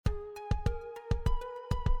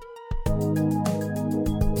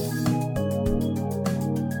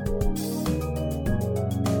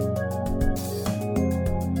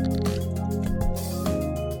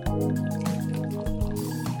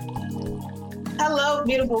Hello,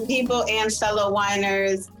 beautiful people and fellow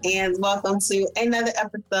winers, and welcome to another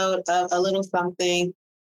episode of A Little Something,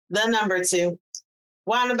 the number 2.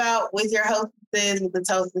 Wine About with your hostesses, with the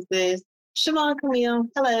toastesses, Siobhan Camille.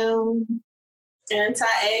 Hello. And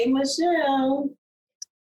Ty Michelle.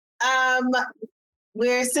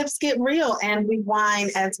 We're Sips Get Real and we wine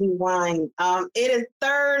as we wine. It is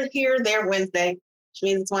third here, there Wednesday, which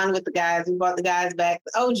means it's wine with the guys. We brought the guys back.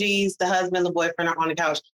 The OGs, the husband, the boyfriend are on the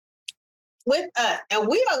couch with us. And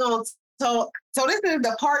we are going to talk. So this is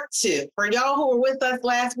the part 2. For y'all who were with us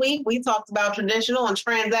last week, we talked about traditional and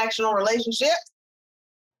transactional relationships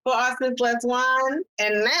for us in Let's Wine.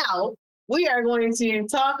 And now we are going to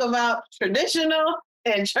talk about traditional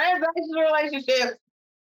and transactional relationships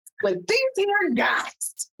with these here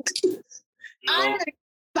guys. I'm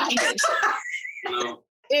excited.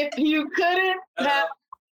 If you couldn't have,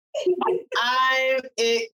 I'm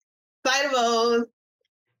excited.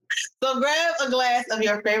 So grab a glass of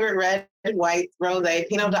your favorite red, white, rosé,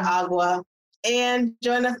 Pinot d'Agua, and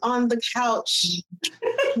join us on the couch.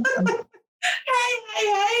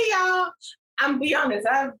 Hey, y'all. I'm be honest,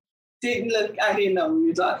 I didn't know what you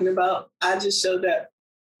were talking about. I just showed up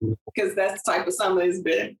because that's the type of summer it's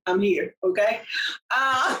been. I'm here, okay?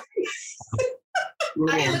 I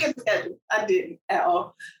didn't look at the schedule. I didn't at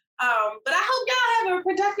all. But I hope y'all have a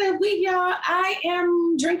productive week, y'all. I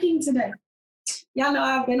am drinking today. Y'all know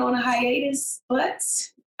I've been on a hiatus, but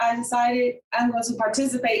I decided I'm going to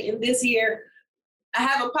participate in this year. I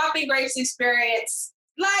have a popping grapes experience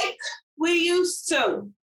like we used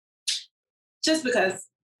to. Just because.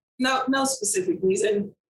 No specific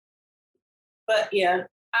reason. But yeah.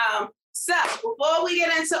 So before we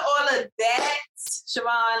get into all of that,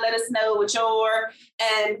 Siobhan, let us know what your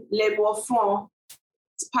and Le Boisfond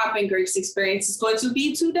popping grapes experience is going to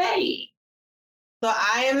be today. So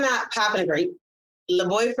I am not popping a grape. The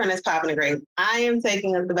boyfriend is popping a grape. I am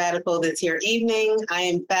taking a sabbatical this here evening. I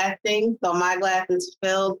am fasting, so my glass is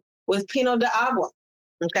filled with Pinot d'Agua.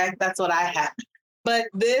 Okay, that's what I have. But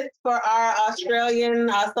this for our Australian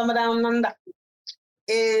Summer Down Under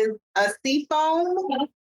is a Seafoam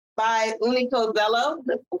by Unico Zello.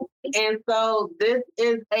 And so this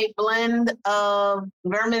is a blend of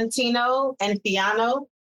Vermentino and Fiano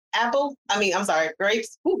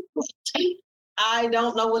grapes. I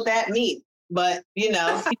don't know what that means. But,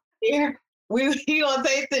 here we're going to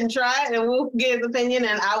taste it and try it, and we'll get his opinion,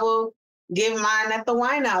 and I will give mine at the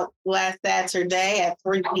Wine Out last Saturday at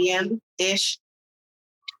 3 p.m.-ish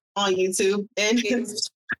on YouTube. And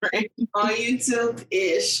Instagram. On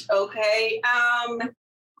YouTube-ish, okay?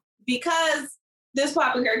 Because this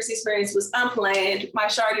popping grapes experience was unplanned, my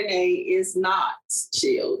Chardonnay is not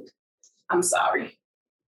chilled. I'm sorry.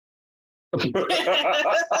 I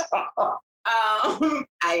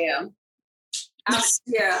am.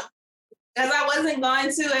 Yeah, because I wasn't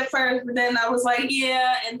going to at first, but then I was like,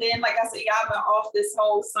 yeah, and then like I said, y'all been off this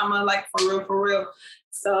whole summer, like for real.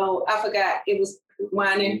 So I forgot it was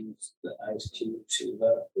whining. The ice cube too.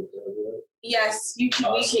 Yes, we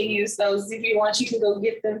can use those if you want. You can go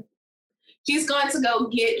get them. She's going to go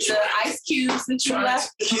get the ice cubes that you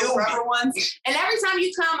left, the rubber ones. And every time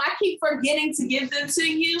you come, I keep forgetting to give them to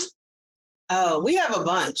you. Oh, we have a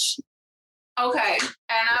bunch. Okay,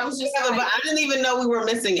 and I was just but I didn't even know we were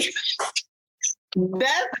missing it.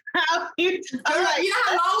 That's how you know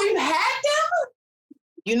how long we've had them?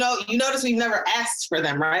 You notice we've never asked for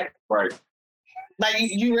them, right? Right. Like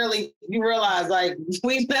you realize like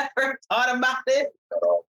we've never thought about it.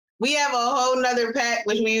 We have a whole nother pack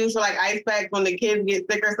which we use for like ice packs when the kids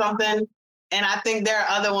get sick or something. And I think there are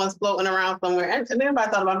other ones floating around somewhere. And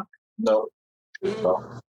anybody thought about them? No.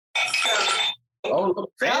 Oh,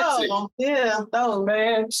 fancy. Oh, yeah. Oh,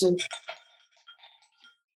 man.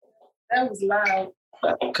 That was loud.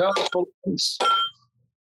 So,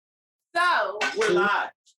 we're live.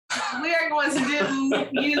 We are going to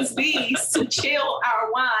use these to chill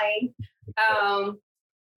our wine.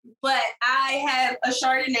 But I have a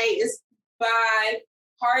Chardonnay. It's by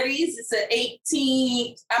Hardy's. It's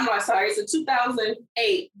it's a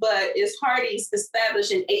 2008, but it's Hardy's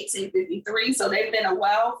established in 1853. So they've been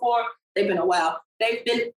around for a while.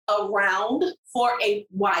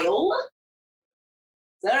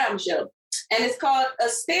 So I'm sure. And it's called A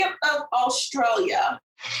Stamp of Australia.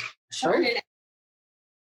 Chardonnay.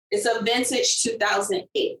 It's a vintage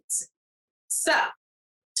 2008. So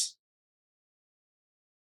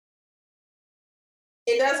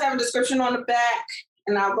it does have a description on the back,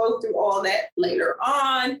 and I'll go through all that later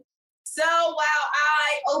on. So while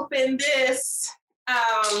I open this,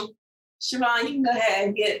 Siobhan, you can go ahead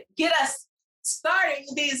and get us started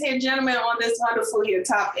with these here gentlemen on this wonderful here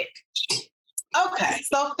topic. Okay,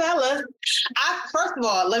 so fellas, first of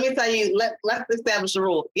all, let me tell you, let's establish a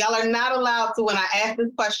rule. Y'all are not allowed to, when I ask this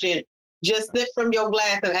question, just sip from your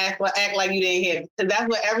glass and act like you didn't hear. Because that's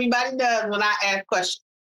what everybody does when I ask questions.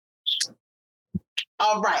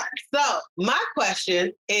 All right, so my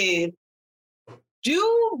question is,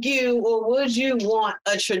 do you or would you want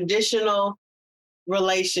a traditional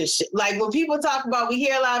relationship? Like when people talk about, we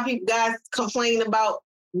hear a lot of people, guys complain about,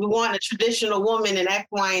 we want a traditional woman in X,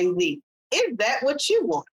 Y, and Z. Is that what you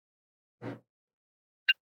want?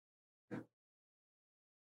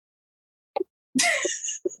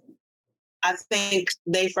 I think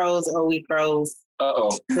they froze or we froze.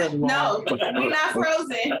 Uh-oh. No, we're not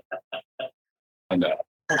frozen. No.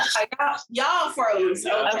 Y'all froze.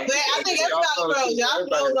 Okay. I think everybody froze. Y'all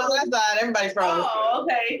froze on that side. Everybody froze. Oh,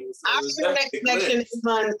 okay. Our internet connection is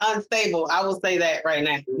unstable. I will say that right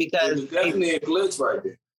now because definitely a glitch right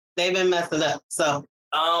there. They've been messing up. So,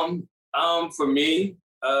 for me,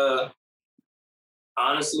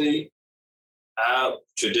 honestly,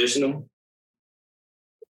 traditional,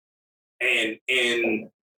 and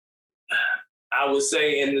I would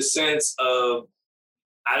say in the sense of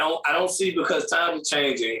I don't see, because times are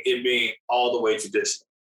changing, it being all the way traditional.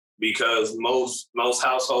 Because most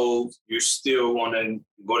households, you're still going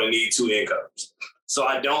to need two incomes. So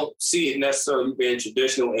I don't see it necessarily being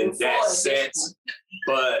traditional in that sense.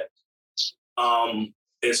 But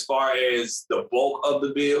as far as the bulk of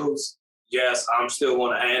the bills, yes, I'm still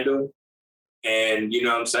going to handle. And you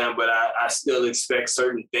know what I'm saying? But I still expect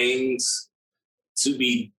certain things to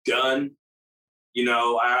be done. You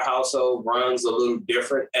know, our household runs a little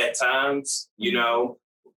different at times. You know,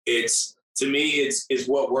 to me, it's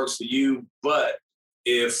what works for you. But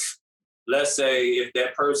let's say if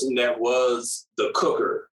that person that was the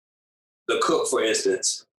cook, for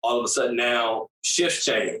instance, all of a sudden now shifts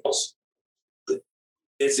change,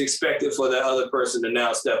 it's expected for that other person to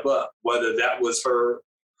now step up, whether that was her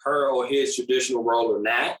or his traditional role or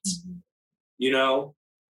not, you know.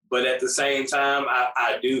 But at the same time,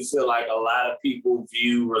 I do feel like a lot of people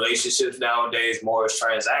view relationships nowadays more as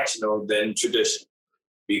transactional than traditional,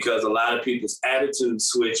 because a lot of people's attitudes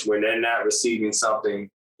switch when they're not receiving something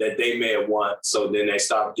that they may have want. So then they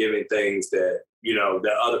stop giving things that, you know,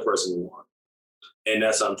 that other person would want. And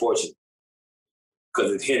that's unfortunate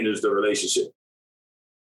because it hinders the relationship.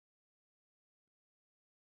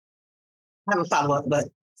 I have a follow-up, but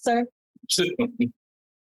sir?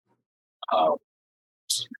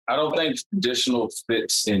 I don't think traditional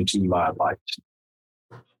fits into my life.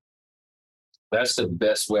 That's the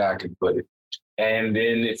best way I can put it. And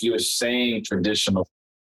then if you're saying traditional,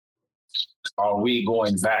 are we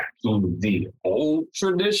going back to the old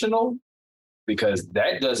traditional? Because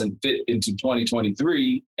that doesn't fit into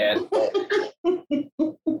 2023 at all.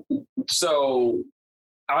 So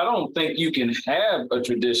I don't think you can have a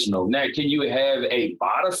traditional. Now, can you have a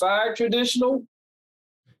modified traditional?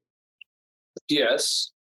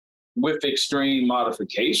 Yes, with extreme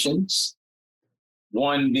modifications.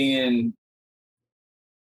 One being,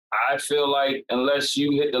 I feel like unless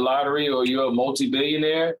you hit the lottery or you're a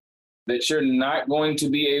multi-billionaire, that you're not going to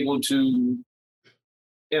be able to,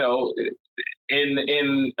 you know,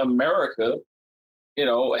 in America, you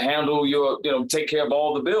know, handle your, you know, take care of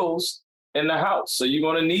all the bills in the house. So you're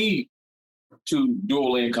going to need two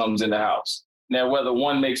dual incomes in the house. Now, whether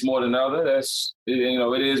one makes more than the other, that's, you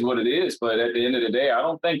know, it is what it is. But at the end of the day, I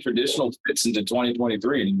don't think traditional fits into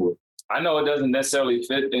 2023 anymore. I know it doesn't necessarily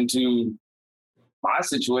fit into my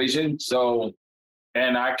situation. So,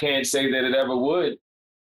 and I can't say that it ever would.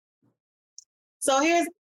 So here's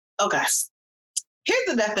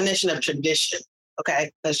the definition of tradition.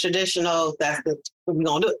 Okay, that's traditional. That's what we're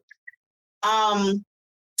gonna do.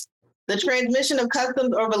 The transmission of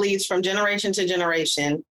customs or beliefs from generation to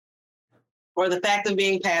generation, or the fact of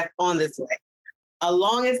being passed on this way. A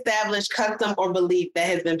long-established custom or belief that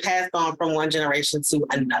has been passed on from one generation to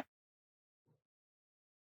another.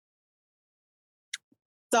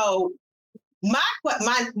 So my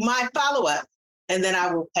follow-up, and then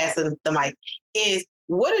I will pass the mic, is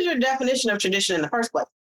what is your definition of tradition in the first place?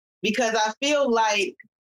 Because I feel like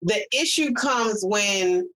the issue comes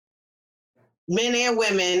when men and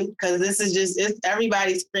women, because this is just,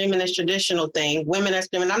 everybody's screaming this traditional thing. Women are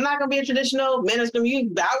screaming, I'm not going to be a traditional. Men are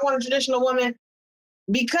screaming, I want a traditional woman.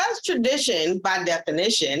 Because tradition, by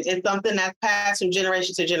definition, is something that's passed from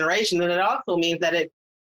generation to generation. And it also means that it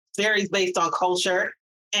varies based on culture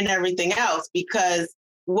and everything else. Because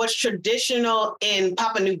what's traditional in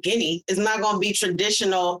Papua New Guinea is not going to be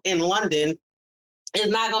traditional in London. It's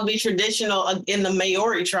not going to be traditional in the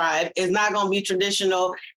Maori tribe. It's not going to be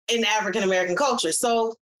traditional in African American culture.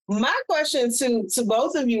 So My question to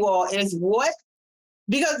both of you all is what,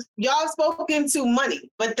 because y'all spoken to money,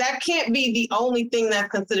 but that can't be the only thing that's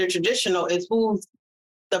considered traditional is who's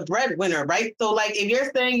the breadwinner, right? So like if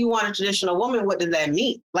you're saying you want a traditional woman, what does that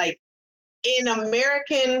mean? Like in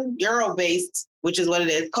American Euro-based, which is what it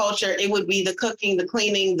is, culture, it would be the cooking, the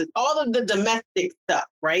cleaning, all of the domestic stuff,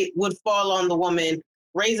 right, would fall on the woman,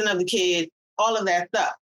 raising of the kids, all of that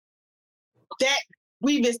stuff. That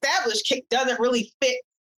we've established doesn't really fit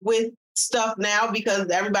with stuff now because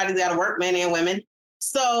everybody's got to work, men and women.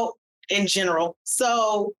 So in general,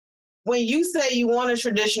 so when you say you want a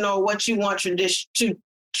traditional, what you want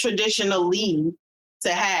traditionally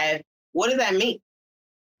to have, what does that mean?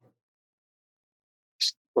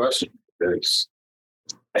 Question.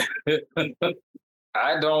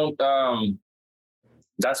 I don't,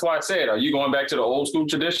 that's why I said, are you going back to the old school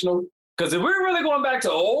traditional? Because if we're really going back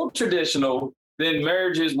to old traditional, then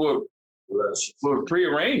marriages were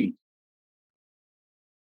prearranged.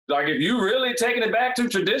 Like if you really taking it back to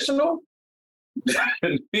traditional,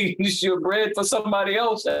 you're bred for somebody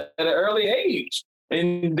else at an early age.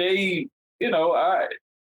 And they,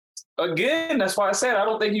 again, that's why I said, I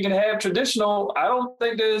don't think you can have traditional. I don't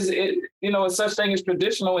think there's, a such thing as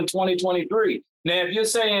traditional in 2023. Now, if you're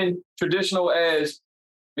saying traditional as,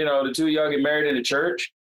 the two of y'all get married in the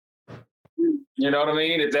church, you know what I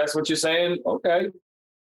mean? If that's what you're saying, okay.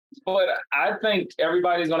 But I think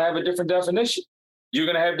everybody's going to have a different definition. You're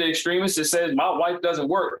going to have the extremist that says, my wife doesn't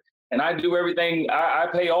work and I do everything. I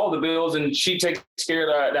pay all the bills and she takes care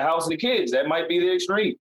of the house and the kids. That might be the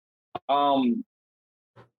extreme.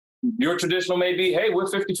 Your traditional may be, hey, we're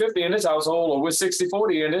 50-50 in this household, or we're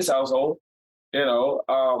 60-40 in this household.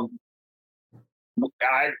 I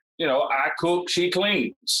cook, she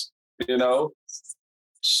cleans,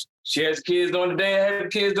 she has kids during the day, I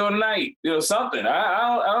have kids during the night, something.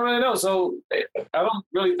 I don't really know. So I don't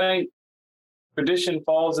really think tradition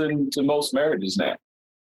falls into most marriages now.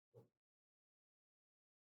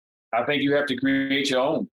 I think you have to create your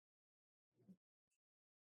own.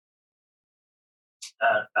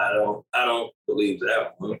 I don't believe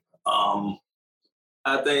that one.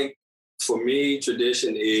 I think for me,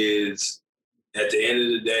 tradition is, at the end of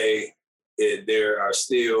the day, there are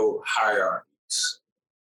still hierarchies.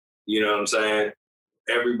 You know what I'm saying?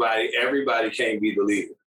 Everybody can't be the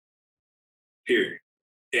leader. Period.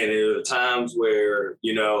 And there are times where,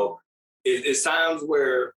 it's times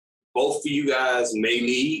where both of you guys may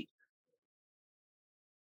lead,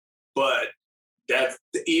 but that's,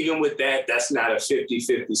 even with that, that's not a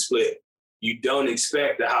 50-50 split. You don't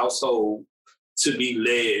expect the household to be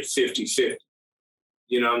led 50-50.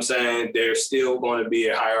 You know what I'm saying? There's still going to be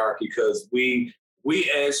a hierarchy because we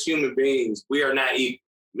as human beings, we are not equal.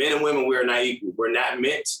 Men and women, we are not equal. We're not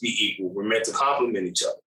meant to be equal. We're meant to complement each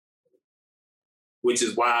other, which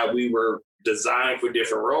is why we were designed for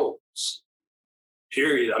different roles.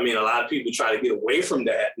 Period. I mean, a lot of people try to get away from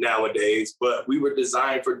that nowadays, but we were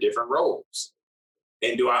designed for different roles.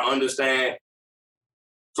 And do I understand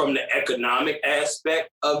from the economic aspect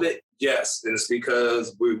of it? Yes. And it's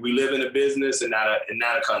because we live in a business and not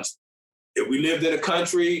a country. If we lived in a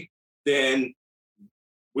country, then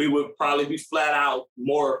we would probably be flat out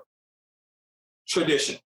more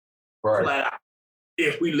traditional. Right. Flat out.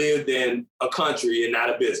 If we lived in a country and not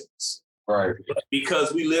a business. Right.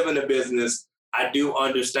 Because we live in a business, I do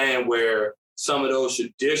understand where some of those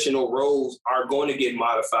traditional roles are going to get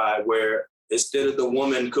modified, where instead of the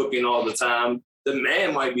woman cooking all the time, the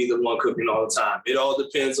man might be the one cooking all the time. It all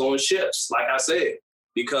depends on shifts, like I said,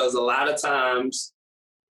 because a lot of times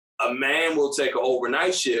a man will take an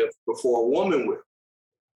overnight shift before a woman will.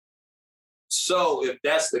 So if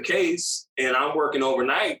that's the case and I'm working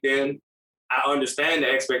overnight, then I understand the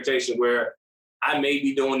expectation where I may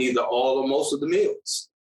be doing either all or most of the meals,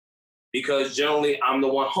 because generally I'm the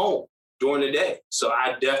one home during the day. So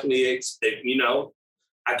I definitely,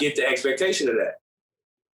 I get the expectation of that.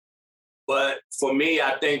 But for me,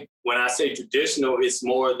 I think when I say traditional, it's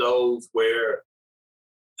more those where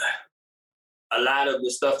a lot of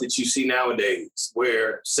the stuff that you see nowadays,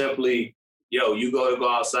 where simply, you go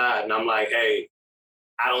outside and I'm like, hey,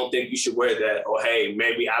 I don't think you should wear that. Or, hey,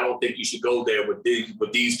 maybe I don't think you should go there with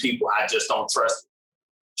these people. I just don't trust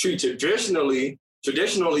them. Traditionally,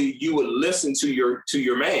 you would listen to your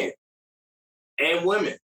man and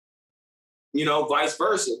women, vice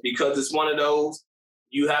versa, because it's one of those,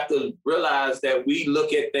 you have to realize that we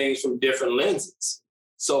look at things from different lenses.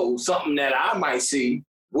 So something that I might see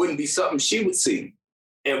wouldn't be something she would see,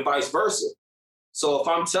 and vice versa. So if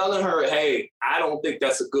I'm telling her, hey, I don't think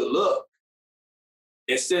that's a good look,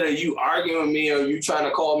 instead of you arguing with me or you trying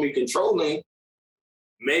to call me controlling,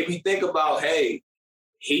 maybe think about, hey,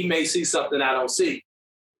 he may see something I don't see.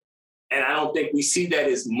 And I don't think we see that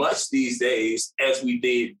as much these days as we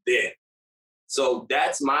did then. So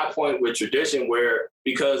that's my point with tradition,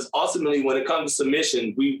 because ultimately when it comes to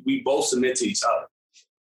submission, we both submit to each other.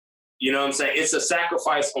 You know what I'm saying? It's a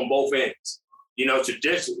sacrifice on both ends. You know,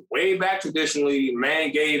 way back traditionally,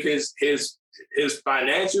 man gave his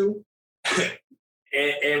financial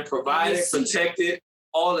and provided, protected,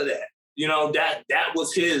 all of that. You know, that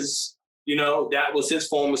was his, that was his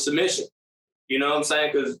form of submission. You know what I'm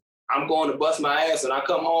saying? Because I'm going to bust my ass and I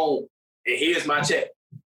come home and here's my check.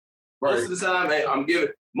 Right. Most of the time, I'm giving.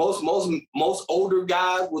 Most older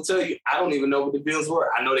guys will tell you, I don't even know what the bills were.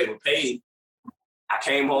 I know they were paid. I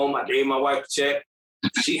came home, I gave my wife a check.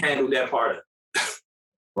 She handled that part of it.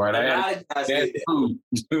 Right. A lot of guys did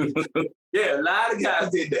that. Yeah, a lot of guys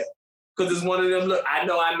did that. Because it's one of them, look, I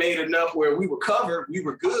know I made enough where we were covered, we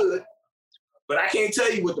were good, but I can't tell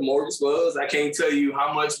you what the mortgage was. I can't tell you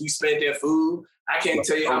how much we spent in food. I can't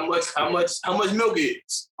tell you how much milk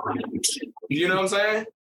is. You know what I'm saying?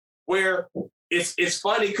 Where it's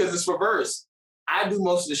funny because it's reverse. I do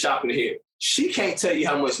most of the shopping here. She can't tell you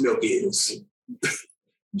how much milk is.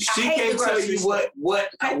 She can't tell you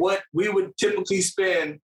what we would typically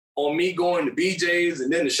spend on me going to BJ's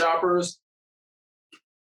and then the Shoppers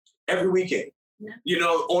every weekend. Yeah.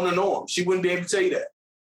 On the norm. She wouldn't be able to tell you that.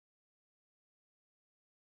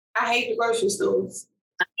 I hate the grocery stores.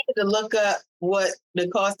 I had to look up what the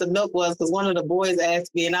cost of milk was because one of the boys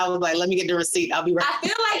asked me, and I was like, "Let me get the receipt. I'll be right." I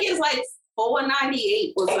feel like it's like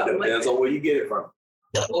 $4.98 or something. Depends on where you get it from.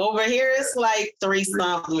 Over here, it's like $3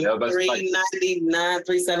 something, $3.99,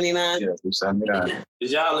 $3.79. Yeah, $3.79.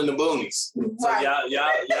 It's y'all in the boonies. Right. So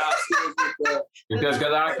y'all still get because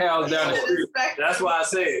our cows down the street. That's why I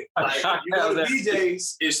said, like, if you go to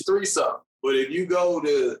BJ's, it's $3 something. But if you go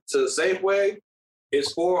to Safeway,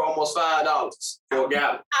 it's almost $5 for a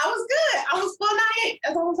gallon. I was good. I was $4.98.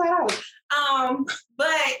 That's almost $5.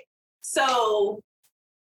 But so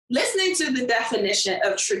listening to the definition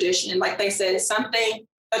of tradition, like they said,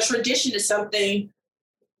 a tradition is something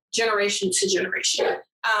generation to generation.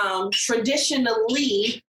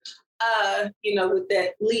 Traditionally, with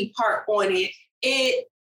that "ly" part on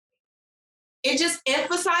it just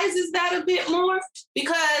emphasizes that a bit more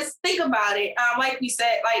because think about it. Like we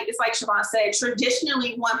said, it's like Siobhan said,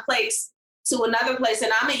 traditionally one place to another place,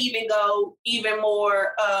 and I'm gonna even go even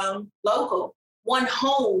more local, one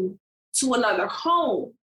home to another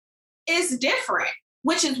home is different,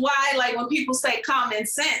 which is why like when people say common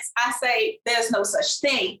sense, I say there's no such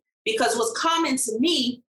thing because what's common to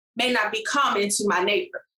me may not be common to my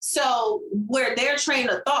neighbor. So where their train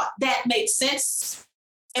of thought, that makes sense.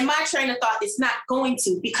 And my train of thought is not going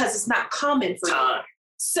to because it's not common for me.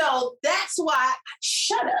 So that's why,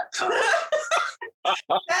 shut up.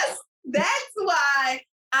 That's why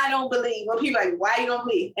I don't believe. When people are like, why you don't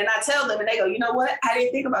believe? And I tell them and they go, you know what? I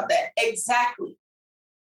didn't think about that. Exactly.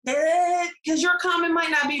 Because your common might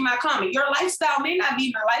not be my common. Your lifestyle may not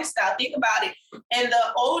be my lifestyle. Think about it. In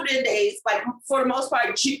the older days, like for the most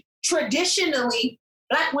part, traditionally,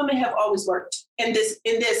 Black women have always worked in this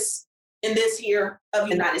here of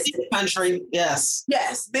the United States. Country, yes.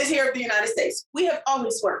 Yes, this here of the United States. We have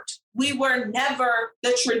always worked. We were never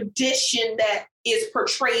the tradition that is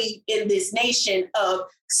portrayed in this nation of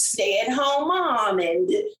stay-at-home mom, and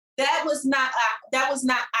that was not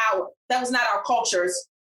our culture's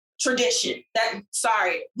tradition.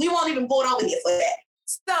 We won't even vote over here for that.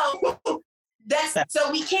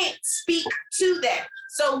 So we can't speak to that.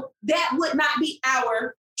 So that would not be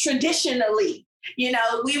our traditionally.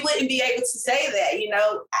 We wouldn't be able to say that.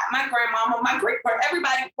 My grandmama, my great-grandma,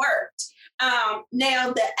 everybody worked.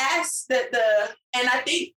 Now and I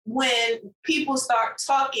think when people start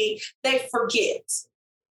talking, they forget.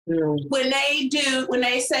 When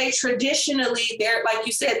they say traditionally, they're like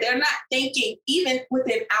you said, they're not thinking even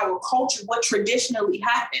within our culture what traditionally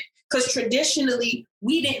happened. Because traditionally,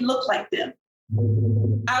 we didn't look like them.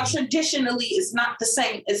 Our traditionally is not the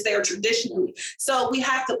same as their traditionally. So we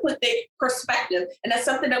have to put the perspective. And that's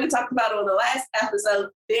something that we talked about on the last episode,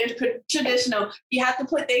 being traditional. You have to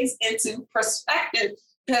put things into perspective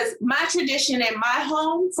because my tradition in my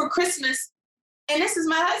home for Christmas, and this is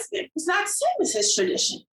my husband, it's not the same as his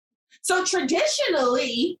tradition. So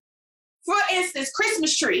traditionally, for instance,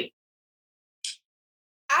 Christmas tree.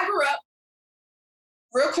 I grew up,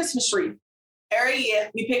 real Christmas tree. Every year,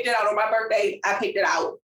 we picked it out on my birthday. I picked it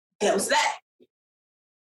out. That was that.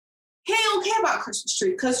 He don't care about Christmas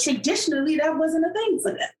tree because traditionally that wasn't a thing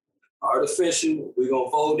for them. Artificial. We're going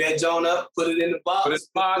to fold that joint up, put it in the box.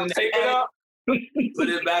 Take it up. Put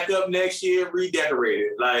it back up next year, redecorate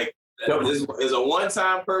it. Like, It's a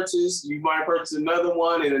one-time purchase. You might purchase another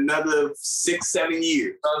one in another 6-7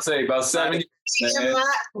 years. I'll say about 7 years.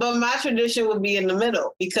 But my tradition would be in the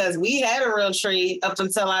middle because we had a real tree up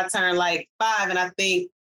until I turned like 5, and I think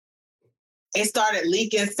it started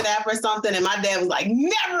leaking sap or something, and my dad was like,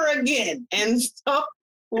 never again. And so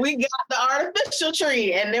we got the artificial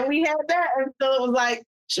tree, and then we had that, and so it was like,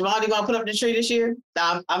 Siobhan, you gonna put up the tree this year?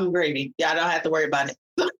 I'm gravy. Y'all don't have to worry about it.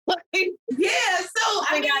 Yeah, so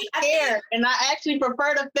I care, and I actually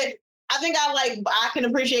prefer to fit. I think I can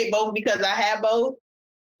appreciate both because I have both.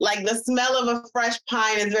 Like the smell of a fresh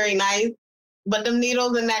pine is very nice, but the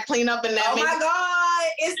needles and that cleanup and that. Oh my God,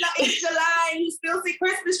 it's July and you still see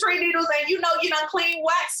Christmas tree needles, and you done clean,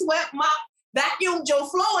 wax, swept, mop, vacuumed your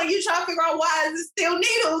floor, and you trying to figure out why is it still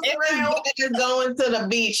needles around. It's going to the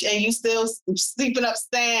beach and you still sleeping up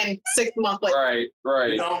sand 6 months later.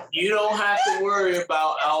 Right. You don't have to worry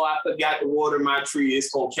about, I forgot to water my tree. It's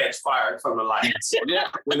going to catch fire from the lights. Yeah.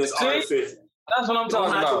 When it's artificial. That's what I'm talking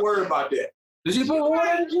about. You don't have to worry about that. Did you put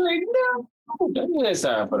water in the tree? No. That's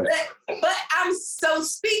time for that. But I'm so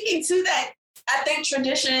speaking to that. I think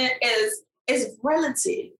tradition is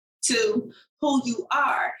relative to who you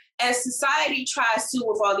are. And society tries to,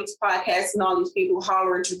 with all these podcasts and all these people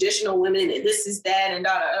hollering traditional women and this is that and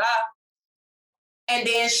da da da, and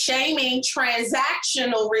then shaming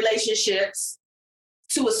transactional relationships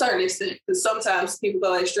to a certain extent. Because sometimes people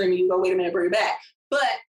go extreme and you go, wait a minute, bring it back. But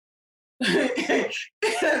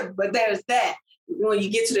there's that. When you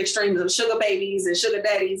get to the extremes of sugar babies and sugar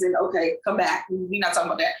daddies and okay, come back. We're not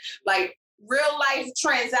talking about that. Like real life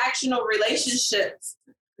transactional relationships.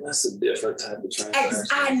 That's a different type of transaction.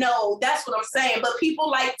 I know, that's what I'm saying. But people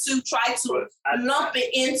like to try to lump it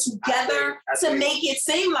in together to make it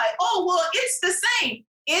seem like, oh, well, it's the same.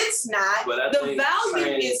 It's not. The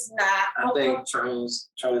value is not. I think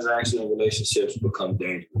transactional relationships become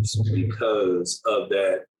dangerous because of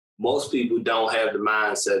that. Most people don't have the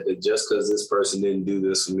mindset that just because this person didn't do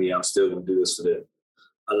this for me, I'm still going to do this for them.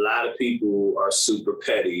 A lot of people are super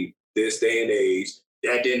petty this day and age.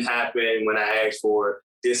 That didn't happen when I asked for it.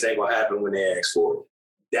 This ain't gonna happen when they ask for it.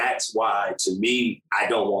 That's why, to me, I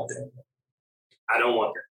don't want that. I don't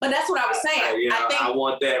want that. But that's what I was saying. I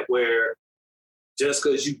want that where just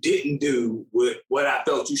because you didn't do what I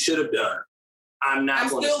felt you should have done, I'm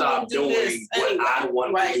not going to stop doing what I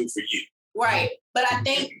want to do for you. Right. But I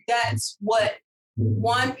think that's what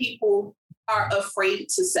people are afraid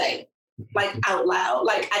to say, like out loud.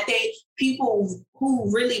 Like I think people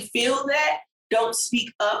who really feel that don't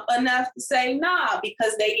speak up enough to say nah,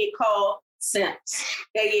 because they get called simps.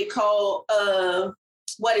 They get called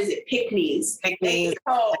pick-me's. They get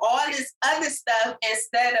called all this other stuff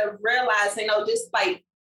instead of realizing, just like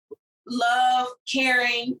love,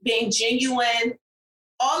 caring, being genuine,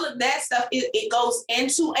 all of that stuff, it goes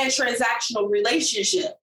into a transactional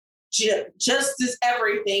relationship, just as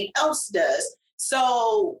everything else does.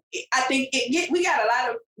 So I think we got a lot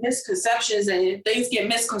of misconceptions and things get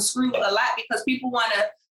misconstrued a lot because people want to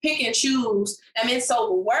pick and choose and mince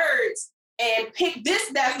over words and pick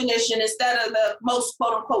this definition instead of the most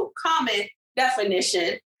quote unquote common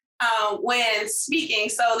definition when speaking.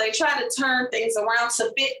 So they try to turn things around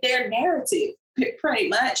to fit their narrative pretty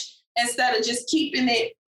much instead of just keeping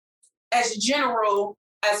it as general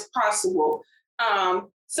as possible.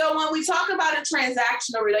 So when we talk about a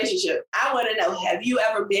transactional relationship, I want to know, have you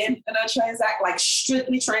ever been in a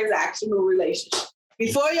strictly transactional relationship?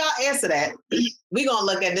 Before y'all answer that, we're going to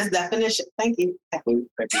look at this definition. Thank you.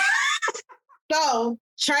 So,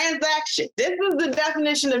 transaction. This is the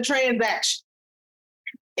definition of transaction.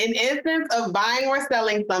 An instance of buying or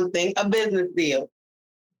selling something, a business deal.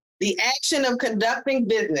 The action of conducting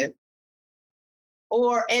business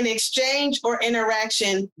or an exchange or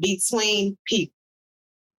interaction between people.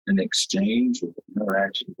 An exchange or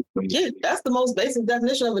interaction between people. Yeah, that's the most basic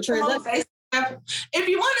definition of a transaction. If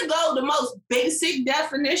you want to go the most basic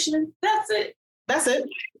definition, that's it. That's it.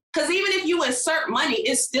 Because even if you insert money,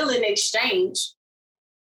 it's still an exchange.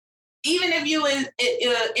 Even if you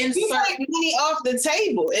insert money off the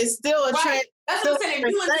table, it's still a transaction. That's what I'm saying.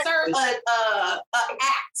 If you insert an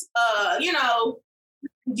act,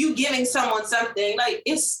 you giving someone something, like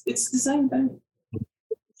it's the same thing.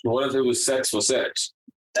 What if it was sex for sex?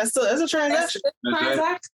 That's a transaction.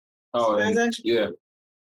 Transaction. Oh, transaction. Yeah.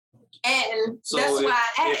 And so that's why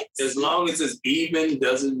I asked. As long as it's even,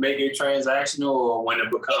 does it make it transactional, or when it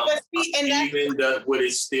becomes even, would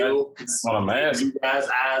it still, you guys'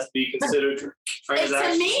 eyes, be considered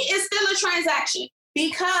transactional? To me, it's still a transaction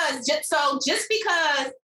because just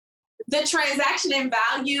because the transaction in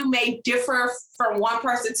value may differ from one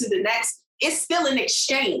person to the next, it's still an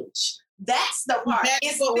exchange. That's the part.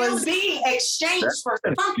 It's what still was being exchanged for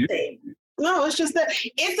something. No, it's just that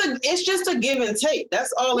it's just a give and take.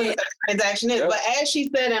 That's all a transaction is. Yep. But as she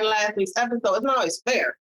said in last week's episode, it's not always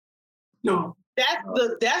fair. No.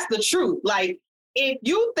 That's the truth. Like, if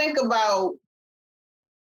you think about,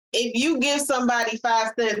 if you give somebody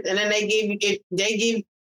 5 cents and then they give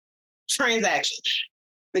transaction,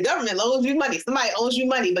 the government loans you money. Somebody owes you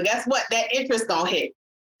money, but guess what? That interest gonna hit.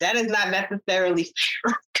 That is not necessarily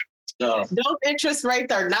fair. No. Those interest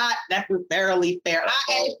rates are not necessarily fair.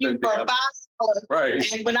 I asked you for $5,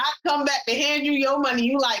 right? And when I come back to hand you your money,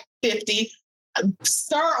 you like 50,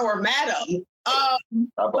 sir or madam.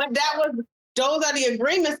 But those are the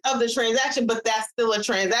agreements of the transaction. But that's still a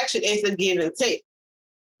transaction. It's a give and take.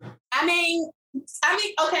 I mean,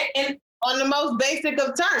 okay, and on the most basic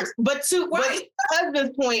of terms. But to the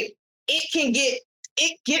husband's point, it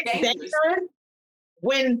gets dangerous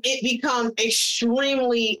when it becomes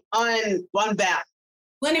extremely unbalanced.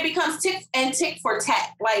 When it becomes tick for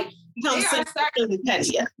tat, like becomes the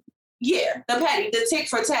petty. Yeah, the petty, the tick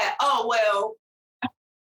for tat. Oh well,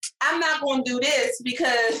 I'm not going to do this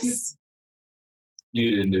because you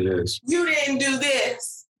didn't do this. You didn't do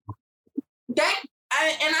this.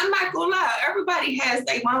 And I'm not gonna lie, everybody has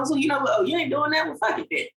their mom, so you know, oh, you ain't doing that, well, fuck it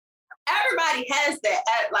then. Everybody has that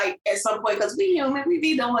at some point, because we human, we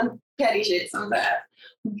be doing petty shit sometimes.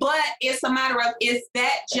 But it's a matter of, is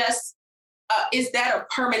that a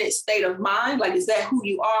permanent state of mind? Like, is that who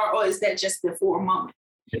you are, or is that just for a moment?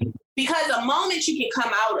 Because a moment you can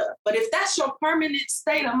come out of, but if that's your permanent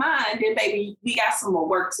state of mind, then baby, we got some more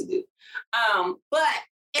work to do. But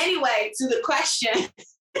anyway, to the question,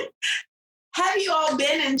 have you all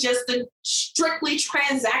been in just a strictly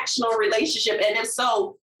transactional relationship? And if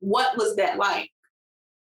so, what was that like?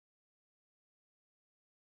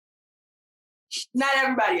 Not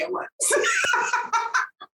everybody at once.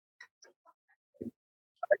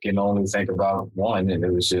 I can only think about one, and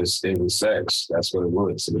it was sex. That's what it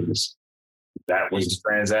was. That was the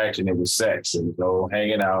transaction. It was sex. There was no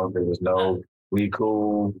hanging out. There was no we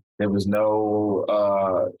cool. There was no,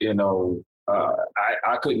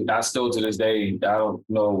 I couldn't, I still to this day, I don't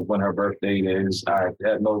know when her birthday is. I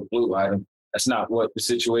had no clue. That's not what the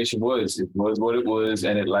situation was. It was what it was,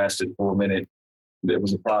 and it lasted for a minute. There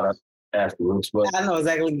was a product afterwards. But I know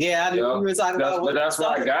exactly. Yeah, I knew we were talking about. But that's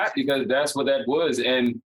what I got, because that's what that was.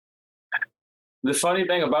 And the funny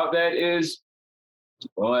thing about that is,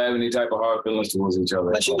 we don't have any type of hard feelings towards each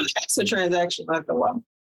other. But that's a transaction after a while.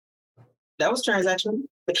 That was transaction.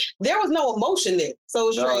 There was no emotion there, so it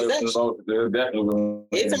was transaction. There definitely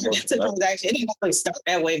it's a transaction. It didn't really start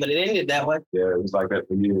that way, but it ended that way. Yeah, it was like that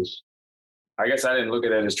for years. I guess I didn't look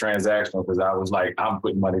at it as transactional because I was like, I'm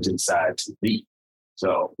putting money to the side to eat.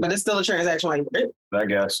 So, but it's still a transaction. I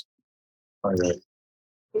guess. Okay.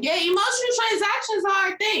 Yeah, emotional transactions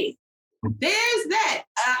are a thing. There's that.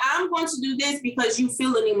 I'm going to do this because you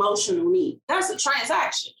feel an emotional need. That's a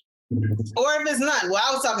transaction. Or if it's not, well,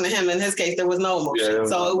 I was talking to him. In his case, there was no emotion, it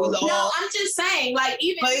was all. No, I'm just saying, like,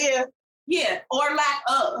 even. But yeah, or lack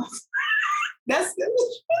of. That's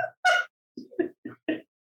good.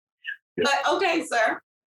 But okay, sir.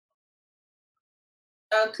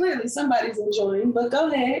 Clearly, somebody's enjoying, but go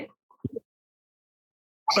ahead.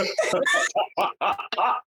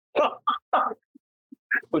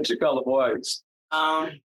 What's your color, boys?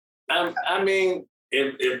 I mean,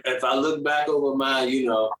 if I look back over my,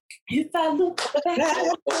 if I look back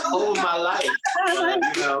over my life,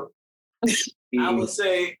 I would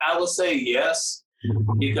say yes,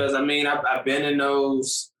 because I mean, I've been in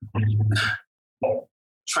those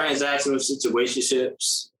transactional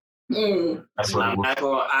situationships.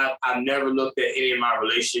 I've never looked at any of my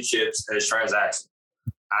relationships as transactional.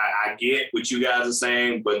 I get what you guys are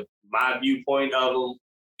saying, but my viewpoint of them,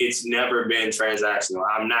 it's never been transactional.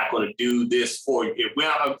 I'm not going to do this for you. If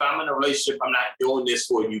I'm in a relationship, I'm not doing this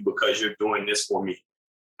for you because you're doing this for me.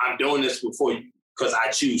 I'm doing this for you because I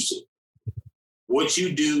choose to. What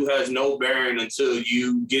you do has no bearing until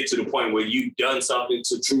you get to the point where you've done something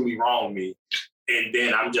to truly wrong me. And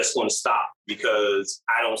then I'm just going to stop because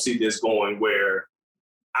I don't see this going where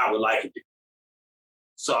I would like it to.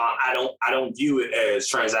 So I don't view it as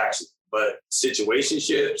transactional, but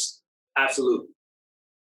situationships, absolutely.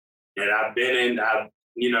 And I've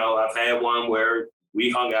had one where we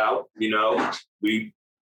hung out, we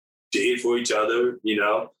did for each other,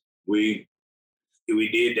 we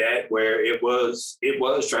did that where it was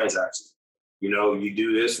transactional. You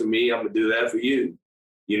do this for me, I'm gonna do that for you.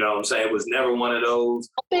 You know what I'm saying? It was never one of those,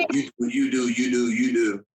 you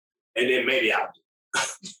do, and then maybe I'll do.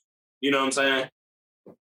 You know what I'm saying?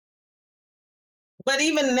 But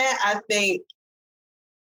even that, I think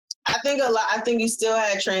I think you still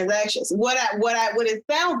had transactions. What it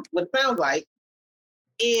sounds like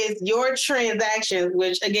is your transactions,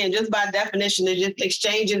 which again, just by definition, is just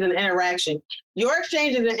exchanges and interaction. Your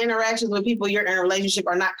exchanges and interactions with people you're in a relationship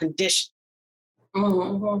are not conditional.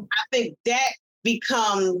 Mm-hmm. I think that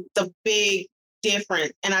becomes the big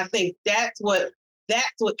difference. And I think that's what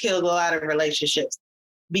kills a lot of relationships,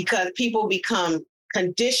 because people become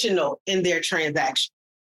conditional in their transaction.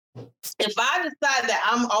 If I decide that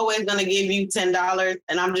I'm always going to give you $10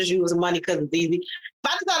 and I'm just using money because it's easy, if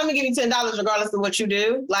I decide I'm going to give you $10 regardless of what you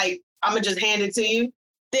do, like I'm going to just hand it to you,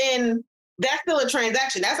 then that's still a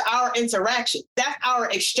transaction. That's our interaction. That's our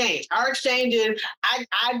exchange. Our exchange is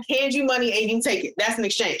I hand you money and you take it. That's an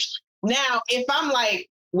exchange. Now, if I'm like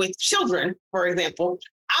with children, for example,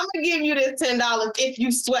 I'm going to give you this $10 if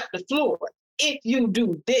you swept the floor, if you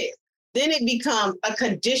do this. Then it becomes a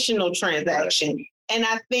conditional transaction. And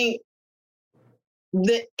I think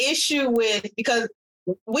the issue with, because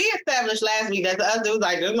we established last week that the other was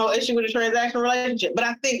like, there's no issue with a transactional relationship. But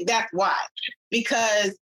I think that's why.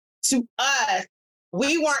 Because to us,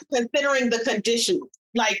 we weren't considering the conditional.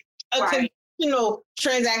 Like a conditional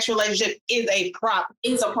transactional relationship is a problem.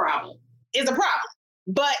 It's a problem.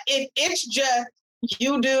 But if it's just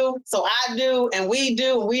you do, so I do, and we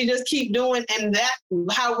just keep doing, and that's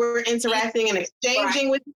how we're interacting and exchanging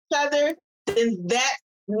with each other, then that's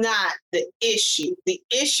not the issue. The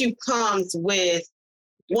issue comes with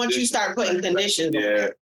once you start putting conditions. Yeah.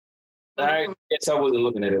 I guess I wasn't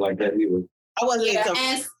looking at it like that either. I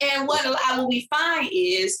wasn't. And what we find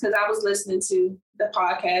is, because I was listening to the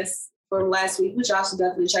podcast from last week, which y'all should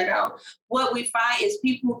definitely check out. What we find is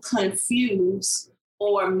people confuse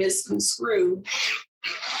or misconstrue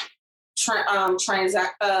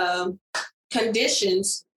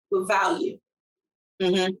conditions with value.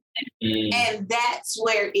 Mm-hmm. And that's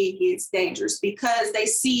where it gets dangerous, because they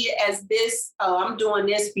see it as this, I'm doing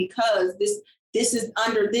this because this is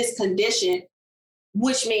under this condition,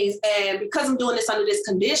 which means, and because I'm doing this under this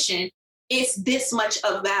condition, it's this much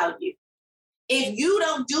of value. If you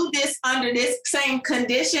don't do this under this same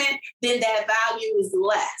condition, then that value is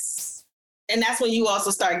less. And that's when you also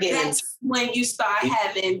start getting. That's when you start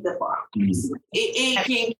having the problems. It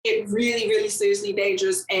can get really, really seriously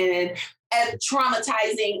dangerous and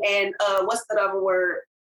traumatizing. And what's the other word?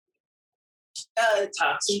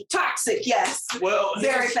 Toxic. Yes. Well,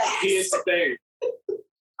 very fast. Here's the thing.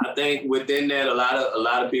 I think within that, a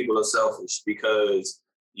lot of people are selfish, because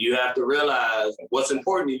you have to realize what's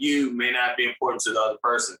important to you may not be important to the other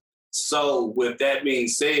person. So with that being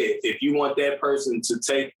said, if you want that person to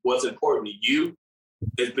take what's important to you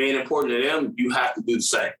as being important to them, you have to do the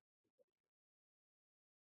same.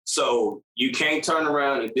 So you can't turn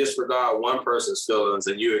around and disregard one person's feelings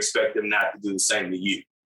and you expect them not to do the same to you.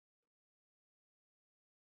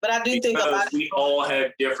 But I do think we all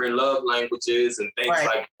have different love languages and things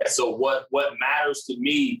like that. So what matters to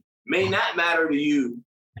me may not matter to you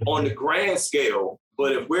on the grand scale,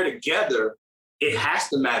 but if we're together, it has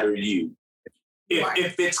to matter to you.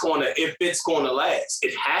 If it's gonna last,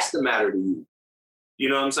 it has to matter to you. You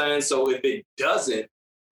know what I'm saying? So if it doesn't,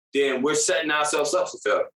 then we're setting ourselves up for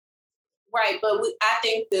failure. Right, but I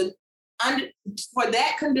think for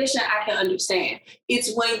that condition, I can understand.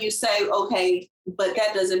 It's when you say, okay, but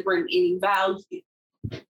that doesn't bring any value.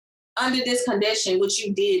 Under this condition, what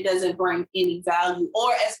you did doesn't bring any value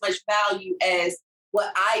or as much value as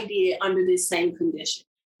what I did under this same condition.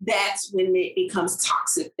 That's when it becomes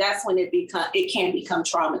toxic. That's when it can become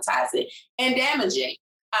traumatizing and damaging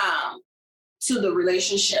to the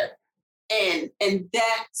relationship. And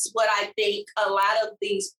that's what I think a lot of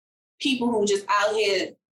these people who just out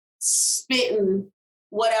here spitting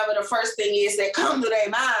whatever the first thing is that comes to their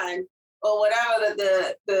mind, or whatever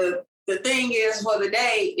the thing is for the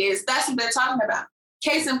day is, that's what they're talking about.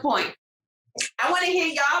 Case in point, I want to hear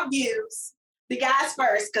y'all views, the guys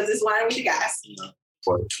first, because it's lined with the guys.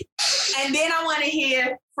 And then I want to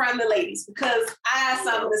hear from the ladies, because I have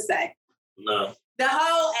something to say. No. The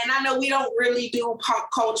whole, and I know we don't really do pop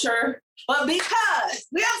culture, but because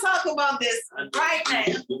we are talking about this right now.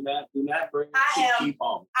 Do not bring Keke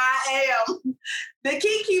Palmer. I am the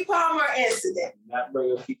Keke Palmer incident. Do not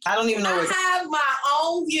bring up Keke. I don't even know. I have my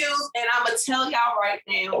own views, and I'm gonna tell y'all right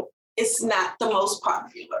now, it's not the most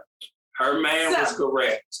popular. Her man was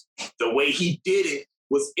correct. The way he did it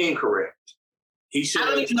was incorrect. He should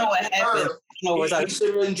have addressed her. He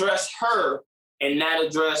should have addressed her and not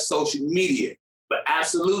address social media. But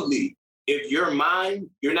absolutely, if you're mine,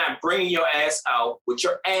 you're not bringing your ass out with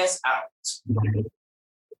your ass out.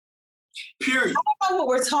 Period. I don't know what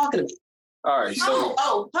we're talking about. All right. So,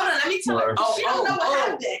 hold on. Let me tell her. You don't know what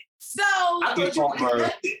happened. So I thought you were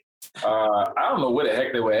corrected. I don't know where the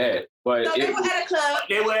heck they were at, but No, they were at a club.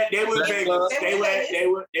 They were in Vegas. They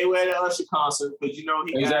were They were at an Usher concert, but he got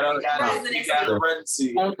a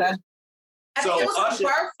residency. Okay. So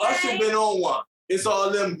Usher been on one. It's all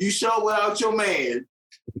them. You show without your man,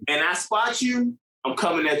 and I spot you. I'm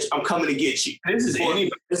coming to get you. This is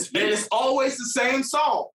and it's always the same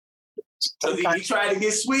song. Because he tried to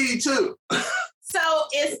get Sweetie too. So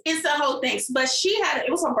it's the whole thing. But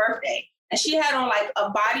it was her birthday, and she had on like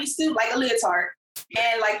a bodysuit, like a leotard,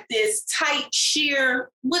 and like this tight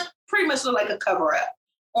sheer, what pretty much looked like a cover up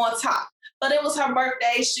on top. But it was her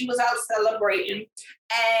birthday. She was out celebrating,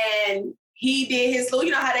 and he did his little,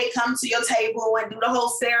 you know how they come to your table and do the whole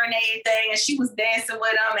serenade thing, and she was dancing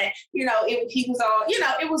with him, and he was all,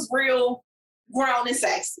 it was real grown and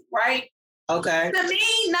sexy, right? Okay. To me,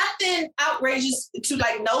 nothing outrageous to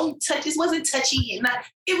like no touches, wasn't touchy, and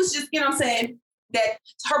it was just, you know what I'm saying, that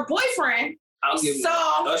her boyfriend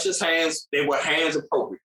saw Usher's hands, they were hands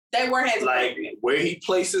appropriate. They were hands like appropriate. Where he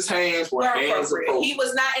placed his hands were hands appropriate. He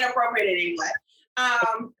was not inappropriate in any way.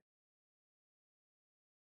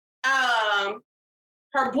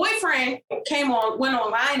 Her boyfriend went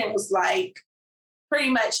online and was like, pretty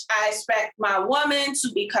much, I expect my woman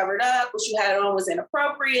to be covered up. What you had on was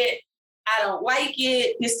inappropriate. I don't like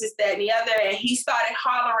it. This, that, and the other. And he started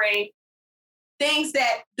hollering things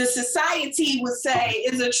that the society would say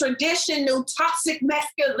is a traditional toxic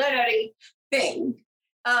masculinity thing.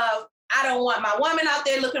 I don't want my woman out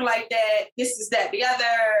there looking like that. This is that, the other.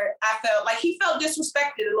 I felt like he felt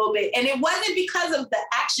disrespected a little bit. And it wasn't because of the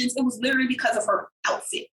actions. It was literally because of her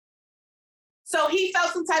outfit. So he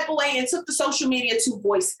felt some type of way and took to social media to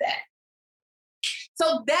voice that.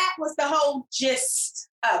 So that was the whole gist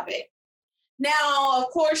of it. Now, of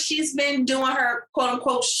course, she's been doing her quote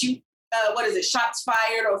unquote shots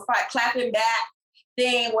fired or clapping back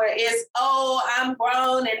thing where it's, oh, I'm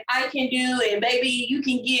grown and I can do, and baby, you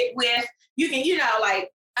can, like,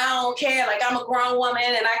 I don't care, like I'm a grown woman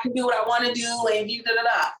and I can do what I want to do and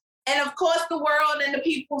da-da-da. And of course, the world and the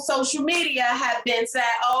people, social media have been saying,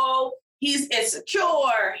 oh, he's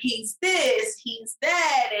insecure, he's this, he's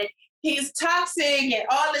that, and he's toxic and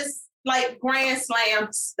all this like grand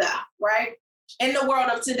slam stuff, right? In the world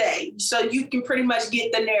of today. So you can pretty much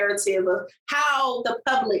get the narrative of how the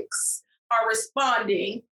publics are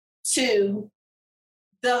responding to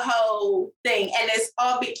the whole thing. And it's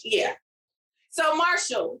all yeah. So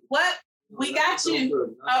Marshall, what we got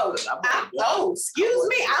you? Excuse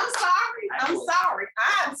me. I'm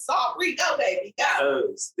sorry. Go, baby.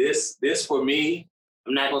 Go. Because this for me,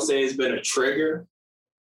 I'm not gonna say it's been a trigger,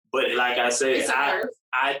 but like I said,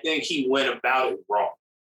 I think he went about it wrong.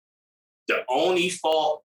 The only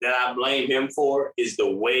fault that I blame him for is the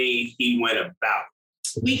way he went about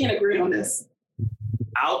it. We can agree on this.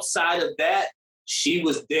 Outside of that, she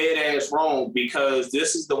was dead ass wrong, because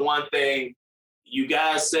this is the one thing you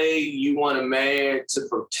guys say you want a man to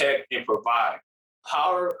protect and provide.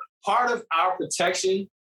 Part of our protection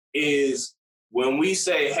is when we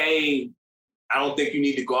say, hey, I don't think you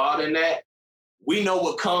need to go out in that, we know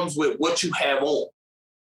what comes with what you have on.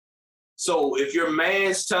 So if your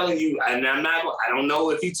man's telling you, and I don't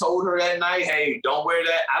know if he told her that night, hey, don't wear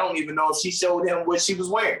that. I don't even know if she showed him what she was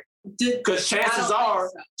wearing. Because chances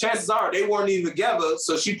are they weren't even together.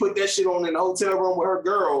 So she put that shit on in the hotel room with her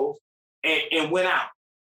girls and went out.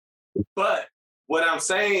 But what I'm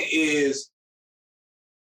saying is,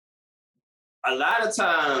 a lot of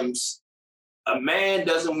times a man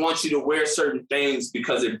doesn't want you to wear certain things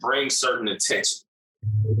because it brings certain attention.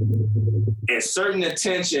 And certain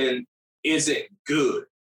attention isn't good.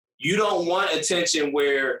 You don't want attention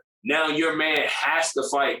where now your man has to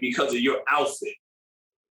fight because of your outfit.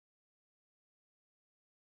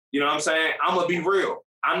 You know what I'm saying? I'm going to be real.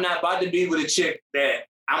 I'm not about to be with a chick that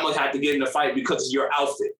I'm going to have to get in a fight because of your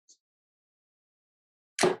outfit.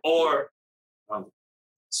 Or,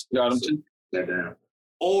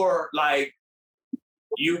 or like,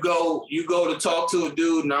 you go to talk to a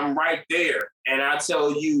dude and I'm right there and I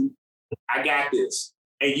tell you, I got this.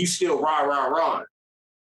 And you still rah.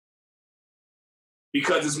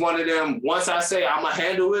 Because it's one of them, once I say I'm going to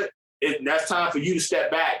handle it, that's time for you to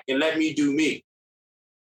step back and let me do me.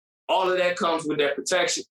 All of that comes with that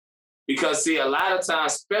protection. Because, see, a lot of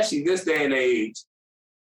times, especially this day and age,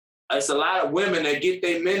 it's a lot of women that get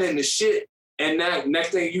their men in the shit, and that next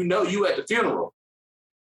thing you know, you at the funeral.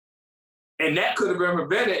 And that could have been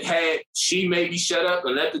prevented had she maybe shut up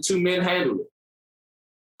and let the two men handle it.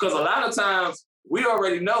 Because a lot of times, we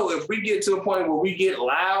already know if we get to a point where we get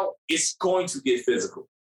loud, it's going to get physical.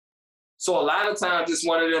 So a lot of times it's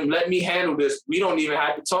one of them, let me handle this. We don't even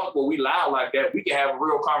have to talk, but we loud like that. We can have a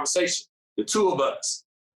real conversation, the two of us.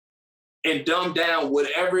 and dumb down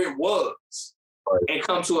whatever it was and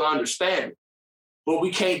come to an understanding. But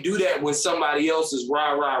we can't do that when somebody else is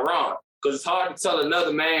rah. Because it's hard to tell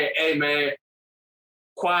another man, hey, man,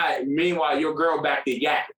 quiet. Meanwhile, your girl back to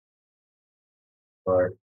yakking.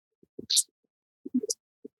 Right.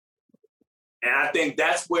 And I think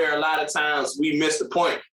that's where a lot of times we miss the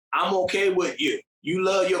point. I'm okay with you. You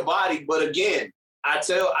love your body. But again, I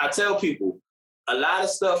tell people, a lot of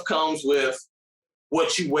stuff comes with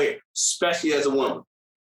what you wear, especially as a woman.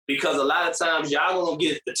 Because a lot of times y'all gonna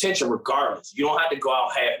get attention regardless. You don't have to go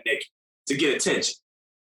out half naked to get attention.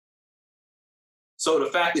 So the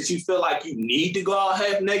fact that you feel like you need to go out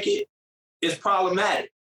half naked is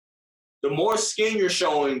problematic. The more skin you're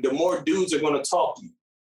showing, the more dudes are gonna talk to you.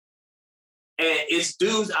 And it's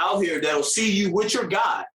dudes out here that'll see you with your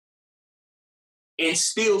guy and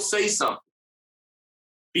still say something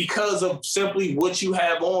because of simply what you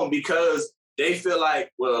have on, because they feel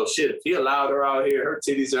like, well, shit, if he allowed her out here, her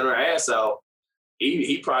titties and her ass out,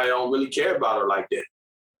 he probably don't really care about her like that.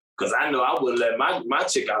 Because I know I wouldn't let my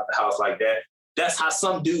chick out the house like that. That's how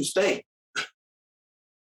some dudes think.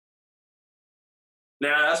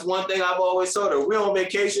 Now, that's one thing I've always told her. We're on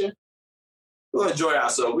vacation. We'll enjoy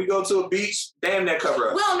ourselves. We go to a beach, damn that cover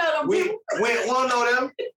up. We don't know them people. We don't know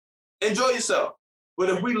them. Enjoy yourself. But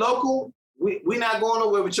if we local, we not going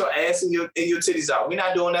nowhere with your ass and your titties out. We're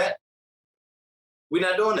not doing that. We're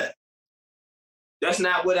not doing that. That's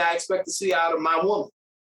not what I expect to see out of my woman.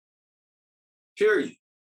 Period.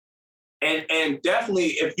 And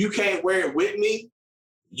definitely, if you can't wear it with me,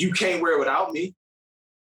 you can't wear it without me.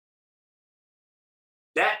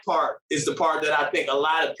 That part is the part that I think a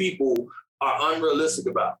lot of people are unrealistic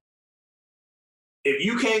about. If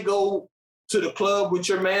you can't go to the club with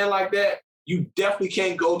your man like that, you definitely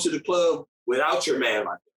can't go to the club without your man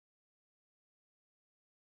like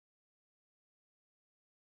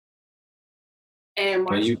that.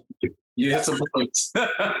 And you hit some points.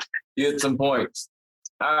 You hit some points.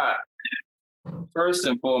 First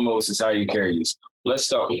and foremost is how you carry yourself. Let's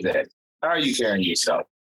start with that. How are you carrying yourself?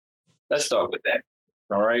 Let's start with that.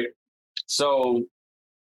 All right. So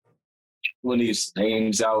when these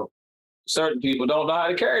names out, certain people don't know how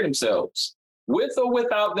to carry themselves, with or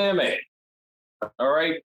without their man. All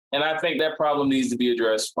right. And I think that problem needs to be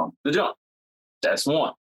addressed from the jump. That's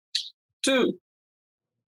one. Two,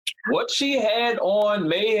 what she had on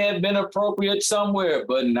may have been appropriate somewhere,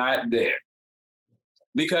 but not there.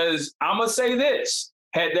 Because I'm going to say this,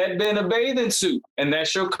 had that been a bathing suit and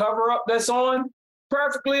that's your cover up that's on,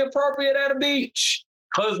 perfectly appropriate at a beach.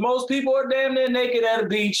 Because most people are damn near naked at a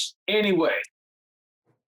beach anyway.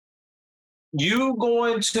 You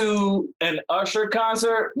going to an Usher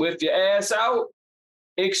concert with your ass out,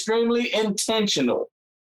 extremely intentional.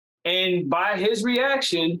 And by his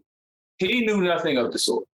reaction, he knew nothing of the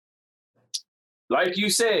sort. Like you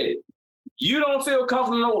said, you don't feel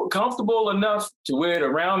comfortable enough to wear it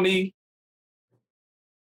around me.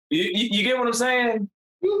 You get what I'm saying?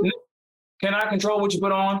 Can I control what you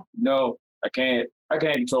put on? No, I can't. I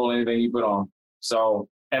can't control anything you put on. So,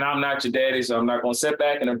 and I'm not your daddy, so I'm not going to sit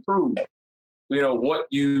back and approve, what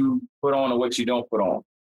you put on or what you don't put on.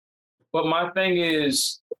 But my thing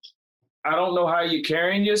is, I don't know how you're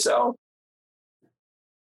carrying yourself.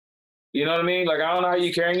 You know what I mean? Like, I don't know how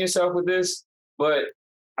you're carrying yourself with this, but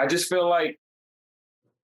I just feel like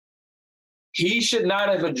he should not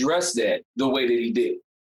have addressed that the way that he did.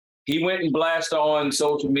 He went and blasted on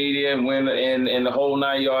social media and went in the whole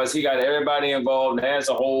 9 yards. He got everybody involved and has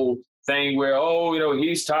a whole thing where,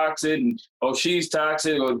 he's toxic and, she's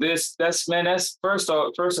toxic or this. That's first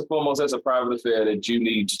and foremost, that's a private affair that you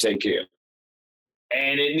need to take care of.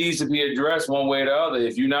 And it needs to be addressed one way or the other.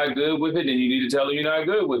 If you're not good with it, then you need to tell her you're not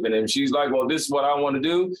good with it. And if she's like, well, this is what I want to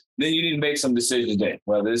do, then you need to make some decisions then,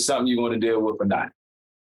 whether it's something you're going to deal with or not.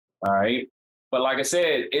 All right? But like I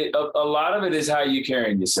said, a lot of it is how you're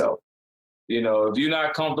carrying yourself. If you're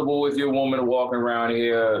not comfortable with your woman walking around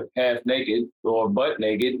here half naked or butt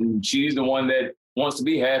naked, and she's the one that wants to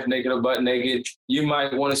be half naked or butt naked, you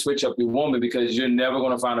might want to switch up your woman because you're never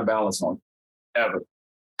going to find a balance on it, ever.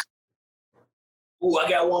 Ooh, I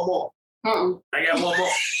got one more. I got one more.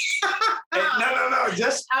 No.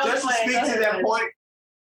 Just to speak to that point.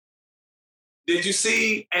 Did you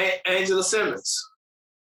see Angela Simmons?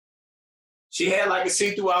 She had like a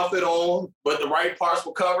see-through outfit on, but the right parts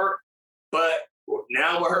were covered. But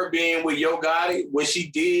now with her being with Yo Gotti, what she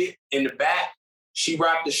did in the back, she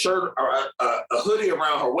wrapped a shirt or a hoodie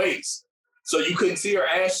around her waist. So you couldn't see her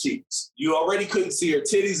ass cheeks. You already couldn't see her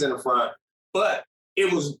titties in the front. But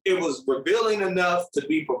it was revealing enough to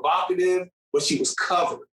be provocative, but she was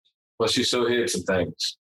covered. But she still hid some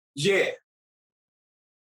things. Yeah.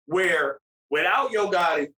 where without your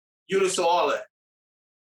Gotti, you'd have saw all that.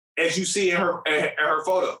 As you see in her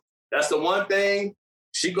photo. That's the one thing.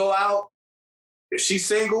 She go out, if she's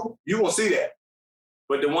single, you gonna see that.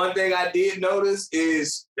 But the one thing I did notice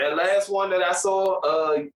is that last one that I saw,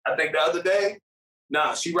 I think the other day,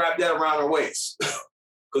 she wrapped that around her waist.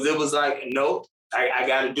 Because it was like, nope, I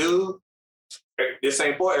got a dude. This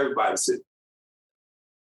ain't for everybody to see.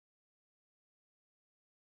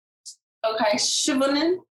 Okay,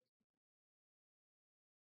 Shivanin.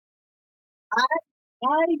 I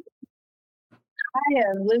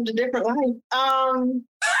have lived a different life.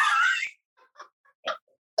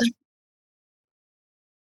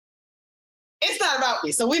 It's not about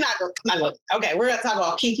me, so we're not going. Okay, we're gonna talk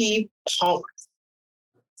about Keke Palmer.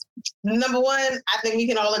 Number one, I think we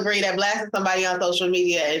can all agree that blasting somebody on social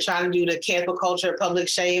media and trying to do the cancel culture, public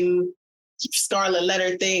shame, scarlet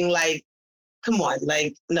letter thing, like, come on,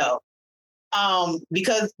 like, no.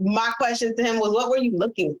 Because my question to him was, what were you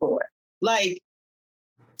looking for? Like,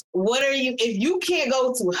 what are you, if you can't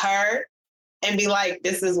go to her and be like,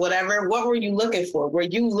 this is whatever, what were you looking for? Were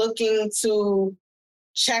you looking to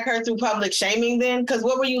check her through public shaming then? Because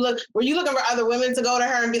what were you looking for other women to go to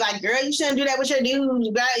her and be like, girl, you shouldn't do that with your dude.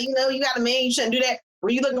 You got a man, you shouldn't do that. Were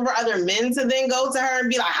you looking for other men to then go to her and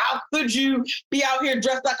be like, how could you be out here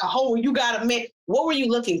dressed like a hoe when you got a man? What were you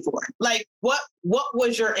looking for? Like, what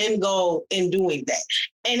was your end goal in doing that?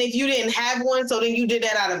 And if you didn't have one, so then you did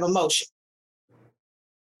that out of emotion.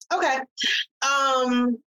 Okay.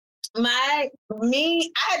 I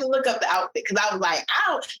had to look up the outfit because I was like,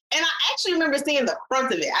 and I actually remember seeing the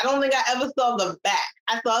front of it. I don't think I ever saw the back.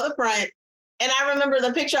 I saw the front, and I remember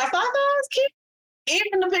the picture I thought it was cute.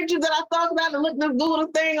 Even the pictures that I thought about to look this little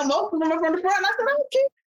thing, most of them are from the front. And I said, oh,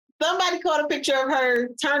 cute. Somebody caught a picture of her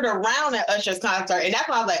turned around at Usher's concert, and that's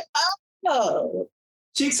when I was like, oh.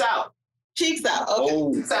 Cheeks out. Cheeks out. Okay.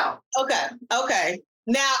 Oh. Cheeks out. Okay.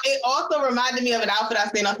 Now, it also reminded me of an outfit I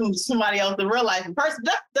seen on somebody else in real life in person.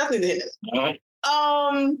 That's it. I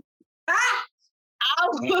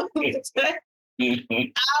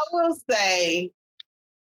will say,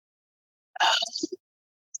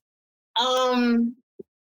 I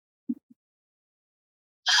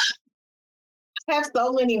have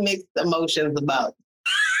so many mixed emotions about it.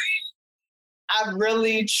 I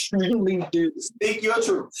really, truly do. Speak your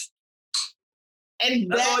truth. And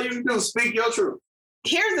that's all you can do. Speak your truth.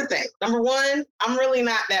 Here's the thing. Number one, I'm really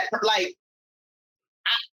not that, like,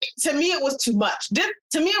 to me, it was too much.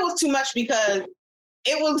 To me, it was too much because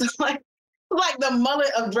it was like the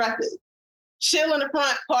mullet of dresses. Chill in the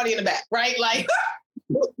front, party in the back, right? Like,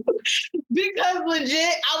 because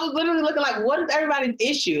legit, I was literally looking like, what is everybody's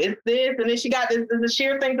issue? It's this, and then she got this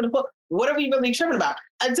sheer thing to the foot. What are we really tripping about?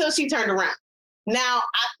 Until she turned around. Now,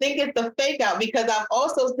 I think it's a fake out because I've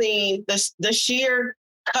also seen the sheer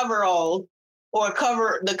coveralls or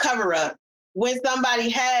the cover up when somebody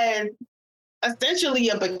has essentially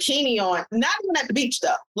a bikini on, not even at the beach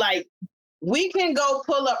though. Like, we can go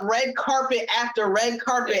pull up red carpet after red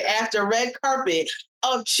carpet after red carpet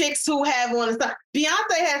of chicks who have on the side.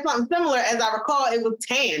 Beyonce had something similar, as I recall, it was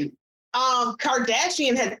tan.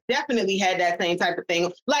 Kardashian has definitely had that same type of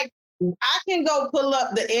thing. Like, I can go pull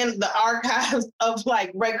up the archives of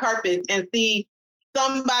like red carpets and see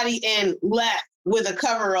somebody in left with a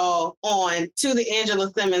coverall on, to the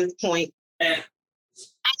Angela Simmons point. I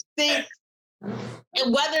think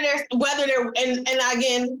whether they're and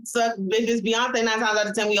again, so if it's Beyonce, 9 times out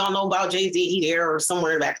of 10, we all know about Jay-Z there or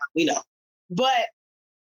somewhere in the back, we know. But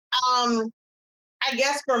I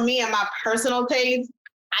guess for me and my personal taste,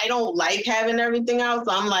 I don't like having everything else.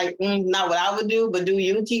 So I'm like, not what I would do, but do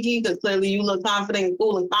you, Keke? Because clearly you look confident,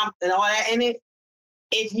 cool, and confident, and all that in it.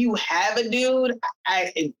 If you have a dude,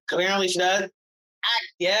 clearly she does, I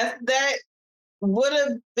guess that would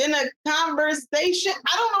have been a conversation.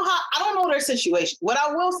 I don't know their situation. What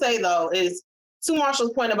I will say though is, to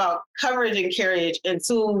Marshall's point about coverage and carriage, and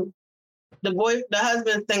to the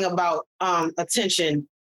husband's thing about attention,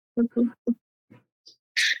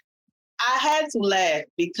 I had to laugh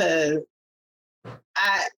because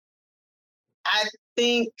I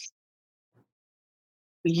think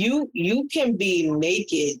you can be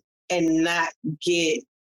naked and not get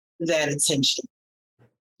that attention.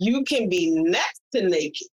 You can be next to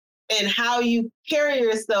naked, and how you carry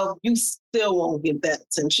yourself, you still won't get that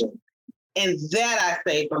attention. And that I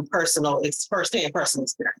say from firsthand personal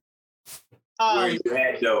experience. Where you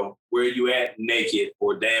at though? Where you at naked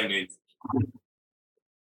or damn naked?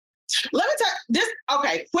 Let me tell this.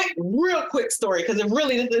 Okay, real quick story, because it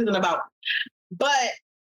really this isn't about. But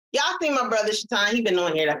y'all seen my brother Shaitan? He been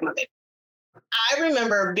on here. That's my baby. I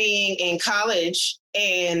remember being in college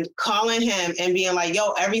and calling him and being like,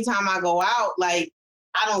 yo, every time I go out, like,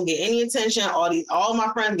 I don't get any attention. All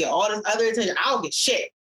my friends get all this other attention. I don't get shit.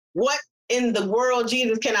 What in the world,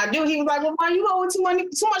 Jesus, can I do? He was like, well, why you go with too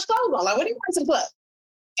much clothes on? Like, what do you wear to the club?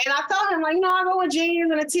 And I told him, like, I go with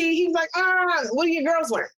jeans and a tee. He was like, what do your girls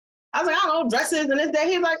wear? I was like, I don't know, dresses and this, that.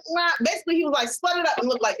 He was like, nah. Basically, he was like, slut it up and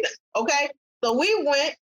look like that. Okay. So we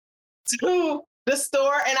went to the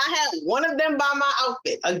store and I had one of them buy my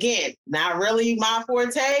outfit. Again, not really my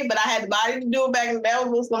forte, but I had the body to do it back in the day. So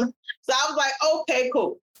I was like, okay,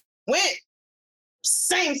 cool. Went,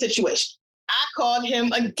 same situation. I called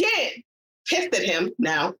him again, pissed at him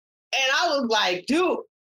now. And I was like, dude,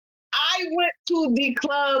 I went to the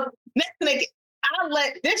club next to naked. I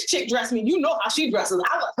let this chick dress me. You know how she dresses.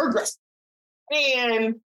 I let her dress me.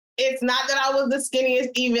 And it's not that I was the skinniest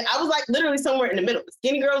even. I was like literally somewhere in the middle. The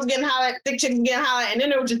skinny girls getting high, thick chicks getting high, and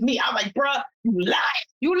then it was just me. I was like, bruh, you lie.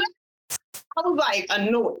 You lie. I was like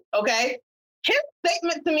annoyed, okay? His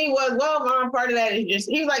statement to me was, well, Vaughn, part of that is just,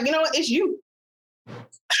 he was like, you know what, it's you.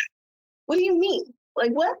 What do you mean?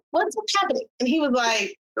 Like, what's happening? And he was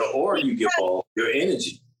like, the aura you give off, your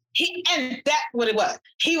energy. And that's what it was.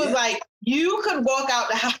 He was like, you could walk out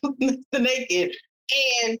the house naked,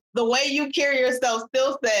 and the way you carry yourself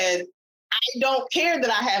still says, I don't care that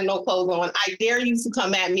I have no clothes on. I dare you to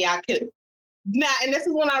come at me. I could. Now, and this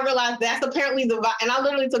is when I realized that's apparently the vibe. And I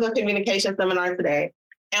literally took a communication seminar today.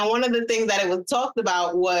 And one of the things that it was talked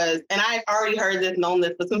about was, and I already heard this, known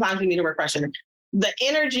this, but sometimes you need a refresher. The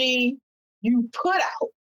energy you put out,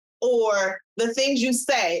 or the things you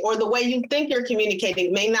say, or the way you think you're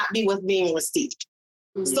communicating may not be what's being received.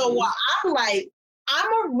 Mm-hmm. So while I'm like, I'm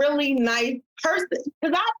a really nice person,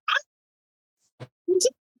 because I'm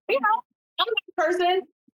a person,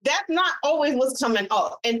 that's not always what's coming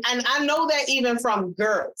up. And I know that even from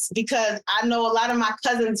girls, because I know a lot of my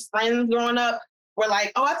cousins' friends growing up were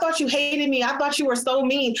like, oh, I thought you hated me. I thought you were so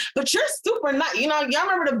mean, but you're super nice. Y'all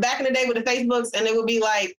remember the back in the day with the Facebooks, and it would be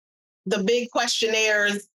like the big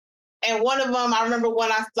questionnaires. And one of them, I remember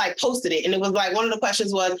when I like posted it, and it was like, one of the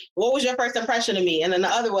questions was, what was your first impression of me? And then the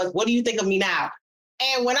other was, what do you think of me now?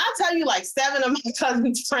 And when I tell you, like 7 of my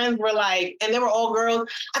cousins' friends were like, and they were all girls,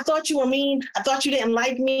 I thought you were mean. I thought you didn't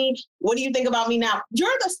like me. What do you think about me now? You're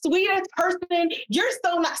the sweetest person. You're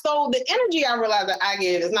so not, so the energy I realize that I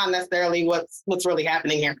give is not necessarily what's really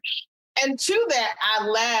happening here. And to that, I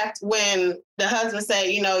laughed when the husband said,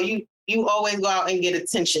 you always go out and get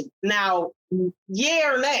attention. Now,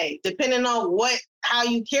 yeah or nay, depending on how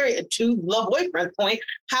you carry it, to the boyfriend point,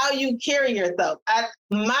 how you carry yourself.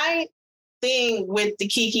 My thing with the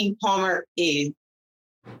Keke Palmer is,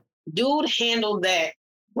 dude handled that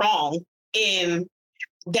wrong in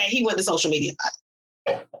that he went to social media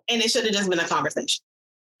about it. And it should have just been a conversation.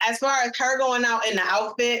 As far as her going out in the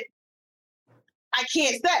outfit, I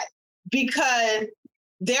can't say, because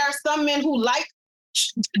there are some men who like,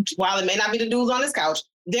 while it may not be the dudes on this couch,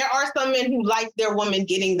 there are some men who like their women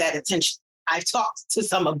getting that attention. I've talked to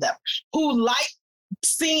some of them who like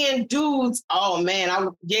seeing dudes, all of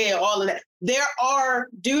that. There are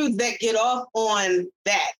dudes that get off on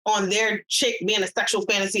that, on their chick being a sexual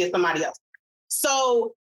fantasy of somebody else.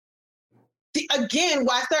 So again,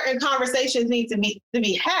 why certain conversations need to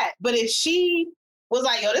be had. But if she was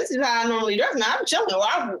like, yo, this is how I normally dress, now I'm chilling.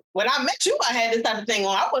 When I met you, I had this type of thing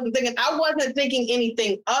on. I wasn't thinking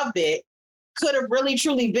anything of it. Could have really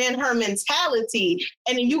truly been her mentality.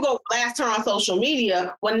 And then you go blast her on social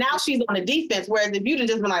media. Well, now she's on the defense. Whereas if you'd have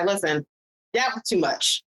just been like, listen, that was too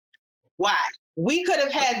much. Why? We could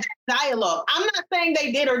have had dialogue. I'm not saying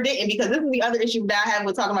they did or didn't, because this is the other issue that I have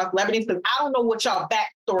with talking about celebrities, because I don't know what y'all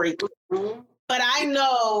backstory is. But I don't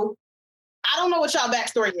know what y'all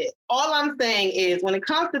backstory is. All I'm saying is, when it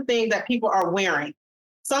comes to things that people are wearing,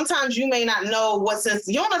 sometimes you may not know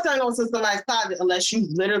you don't necessarily know what's in somebody's closet unless you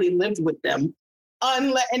literally lived with them.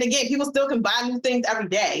 And again, people still can buy new things every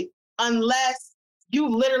day unless you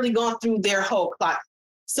literally gone through their whole closet.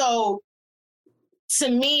 So to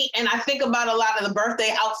me, and I think about a lot of the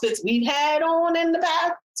birthday outfits we've had on in the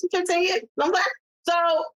past 15 years.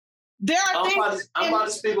 So there are things. I'm about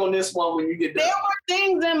to speak on this one when you get done. There were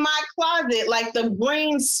things in my closet, like the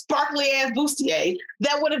green sparkly ass bustier,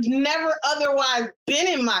 that would have never otherwise been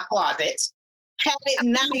in my closet had it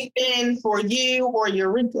not been for you or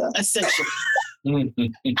Eureka, essentially.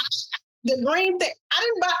 The green thing,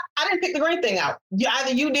 I didn't pick the green thing out.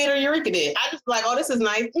 Either you did or Eureka did. I just was like, oh, this is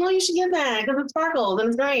nice. No, you should get that because it sparkles and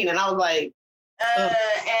it's green. And I was like,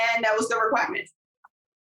 and that was the requirement.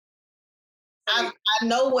 I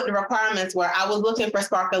know what the requirements were. I was looking for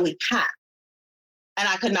sparkly pants, and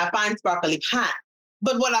I could not find sparkly pants.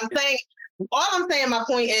 But what I'm saying, all I'm saying, my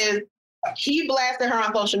point is, he blasted her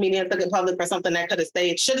on social media and took it public for something that could have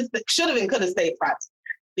stayed, should have and could have stayed private.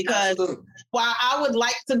 Because while I would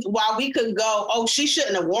like to, while we could go, oh, she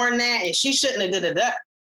shouldn't have worn that and she shouldn't have da-da-da.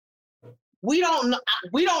 We don't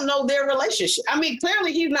know their relationship. I mean,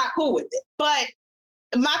 clearly he's not cool with it. But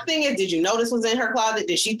my thing is, did you know this was in her closet?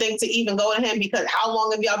 Did she think to even go to him? Because how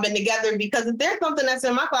long have y'all been together? Because if there's something that's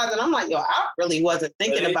in my closet, I'm like, yo, I really wasn't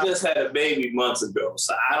thinking about it. They just had a baby months ago,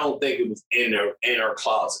 so I don't think it was in her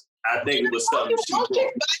closet. I think it was something she brought.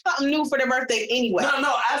 But something new for their birthday anyway.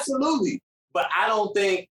 No, absolutely. But I don't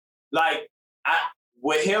think,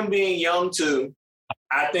 with him being young too,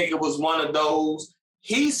 I think it was one of those,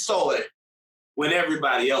 he saw it when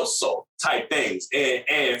everybody else saw it type things. And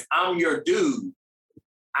if I'm your dude,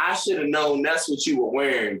 I should have known that's what you were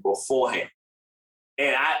wearing beforehand.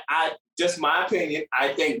 And I just my opinion,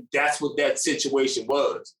 I think that's what that situation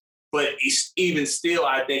was. But even still,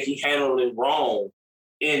 I think he handled it wrong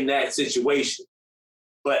in that situation.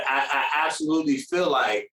 But I absolutely feel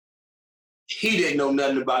like he didn't know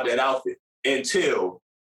nothing about that outfit until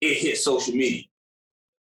it hit social media.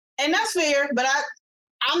 And that's fair, but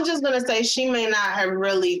I'm just going to say she may not have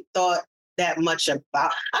really thought that much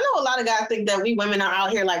about. I know a lot of guys think that we women are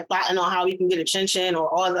out here like plotting on how we can get a chin or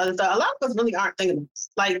all the other stuff. A lot of us really aren't thinking,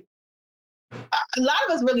 like, a lot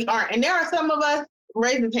of us really aren't. And there are some of us,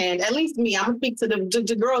 raise his hand, at least me, I'm going to speak to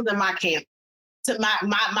the girls in my camp, to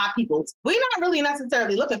my people. We're not really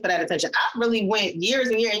necessarily looking for that attention. I really went years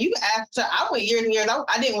and years, and you asked, I went years and years,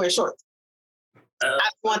 I didn't wear shorts. I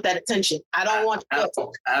want that attention. I don't want. I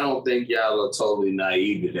don't think y'all are totally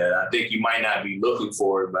naive to that. I think you might not be looking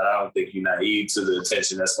for it, but I don't think you're naive to the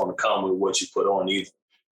attention that's going to come with what you put on either.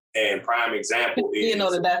 And prime example is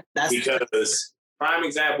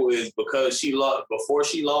because she lost before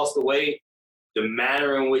she lost the weight. The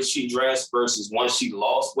manner in which she dressed versus once she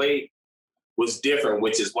lost weight was different,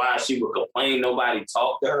 which is why she would complain nobody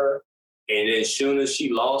talked to her. And then as soon as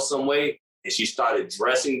she lost some weight and she started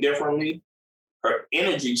dressing differently, her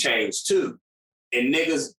energy changed too. And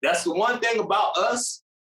niggas, that's the one thing about us.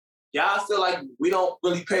 Y'all feel like we don't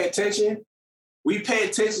really pay attention. We pay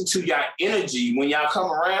attention to y'all energy when y'all come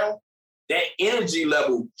around. That energy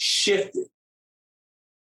level shifted.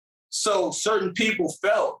 So certain people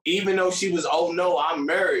felt, even though she was, oh no, I'm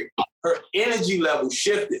married, her energy level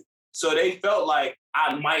shifted. So they felt like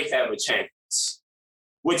I might have a chance,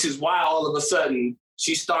 which is why all of a sudden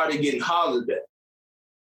she started getting hollered at.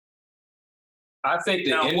 I think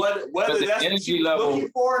whether the that's energy what level looking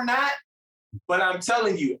for or not, but I'm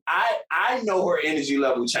telling you, I know her energy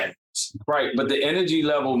level changed. Right, but the energy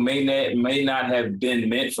level may not have been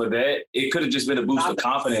meant for that. It could have just been a boost of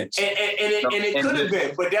confidence. And it could have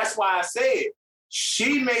been, but that's why I said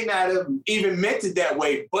she may not have even meant it that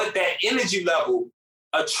way, but that energy level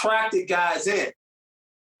attracted guys in.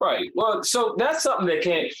 Right. Well, so that's something that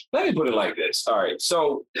can't. Let me put it like this. All right.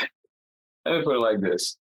 So let me put it like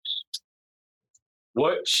this.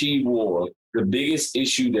 What she wore, the biggest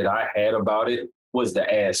issue that I had about it was the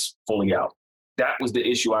ass fully out. That was the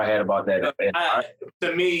issue I had about that.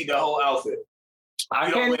 To me, the whole outfit.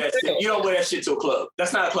 You don't wear that shit to a club.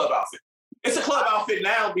 That's not a club outfit. It's a club outfit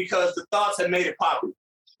now because the thoughts have made it popular.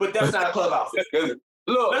 But that's not a club outfit.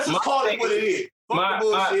 Look, let's just call it what it is. Fuck the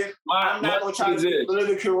bullshit. I'm not going to try to be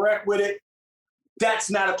politically correct with it. That's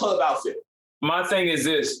not a club outfit. My thing is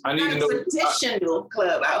this. I need to know. Traditional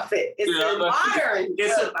club outfit. It's a modern.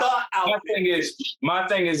 It's a thought outfit. My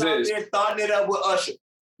thing is this. They're thoughting it up with Usher.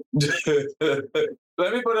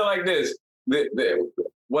 Let me put it like this.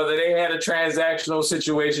 Whether they had a transactional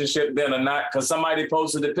situationship then or not, because somebody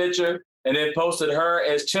posted the picture and then posted her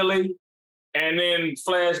as Chili and then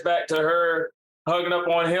flashed back to her hugging up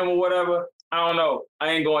on him or whatever. I don't know. I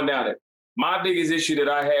ain't going down it. My biggest issue that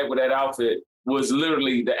I had with that outfit was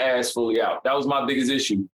literally the ass fully out. That was my biggest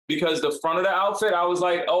issue. Because the front of the outfit, I was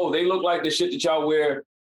like, oh, they look like the shit that y'all wear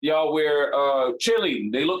Chili.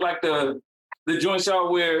 They look like the joints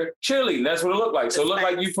y'all wear Chili. That's what it looked like. So it looked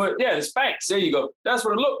like you put, the Spanx. There you go. That's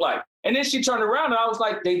what it looked like. And then she turned around and I was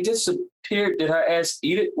like, they disappeared. Did her ass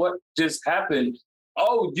eat it? What just happened?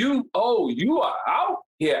 Oh, you are out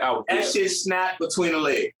here. That shit snapped between the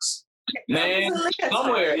legs. Man,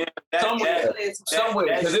 somewhere,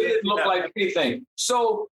 because it didn't look like anything.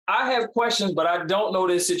 So I have questions, but I don't know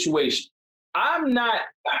this situation. I'm not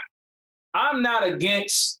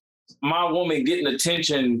against my woman getting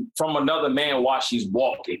attention from another man while she's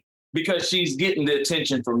walking, because she's getting the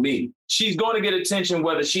attention from me. She's going to get attention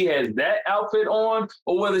whether she has that outfit on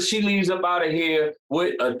or whether she leaves up out of here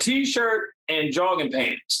with a T-shirt and jogging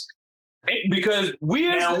pants. Because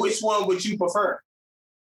now, which one would you prefer?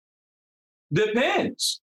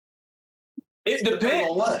 Depends. It depends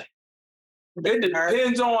on what? It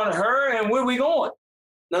depends on her and where we going.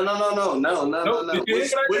 No.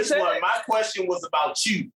 Which one? My question was about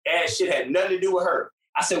you. And shit had nothing to do with her.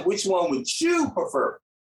 I said, which one would you prefer?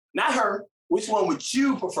 Not her. Which one would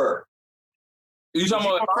you prefer? You talking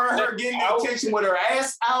about prefer her getting the attention with her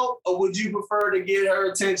ass out, or would you prefer to get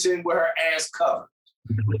her attention with her ass covered?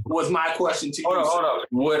 Was my question to you. Hold on.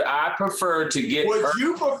 Would I prefer to get Would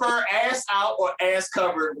you prefer ass out or ass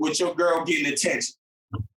covered with your girl getting attention?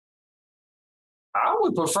 I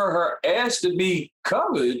would prefer her ass to be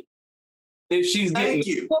covered if she's getting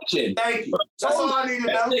attention. Thank you. That's all I need to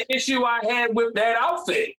know. That's the issue I had with that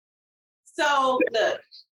outfit. So, look,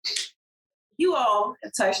 you all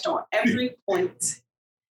have touched on every point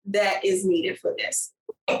that is needed for this.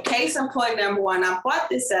 Case in point number one, I brought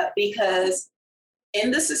this up because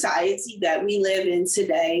in the society that we live in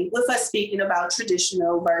today, with us speaking about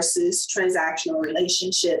traditional versus transactional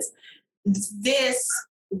relationships, this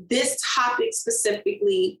topic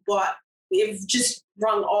specifically it just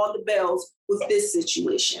rung all the bells with this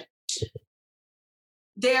situation.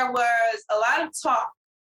 There was a lot of talk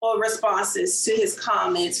or responses to his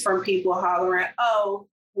comments from people hollering, oh,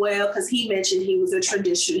 well, because he mentioned he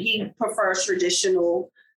prefers traditional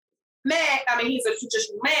man. I mean, he's a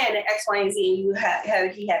traditional man in X, Y, and Z.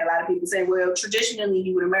 And he had a lot of people saying, well, traditionally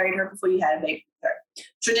you would have married her before you had a baby with her.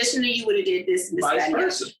 Traditionally, you would have did this and this, that, and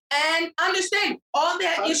that. And understand, all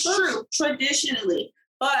that is true traditionally.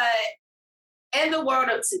 But in the world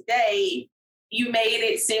of today, you made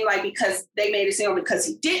it seem like because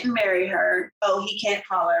he didn't marry her, oh, he can't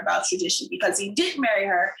holler about tradition. Because he didn't marry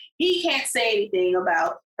her, he can't say anything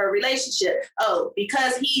about her relationship. Oh,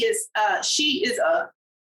 because she is a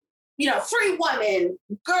free woman,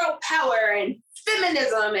 girl power and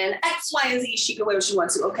feminism and X, Y, and Z, she can wear what she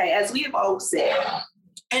wants to. Okay, as we have always said,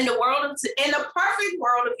 in the perfect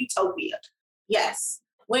world of utopia, yes,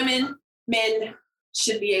 women, men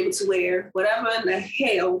should be able to wear whatever in the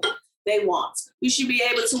hell they want. We should be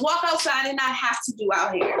able to walk outside and not have to do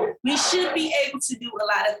our hair. We should be able to do a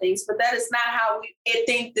lot of things, but that is not how we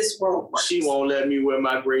think this world works. She won't let me wear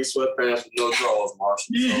my gray sweatpants with no drawers,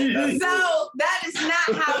 Marshall. So that is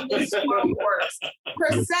not how this world works.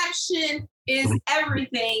 Perception is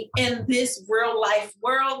everything in this real life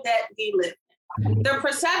world that we live in. The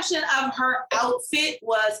perception of her outfit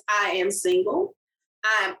was, I am single.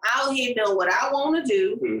 I'm out here doing what I want to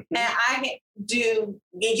do, and I can do,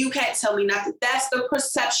 you can't tell me nothing. That's the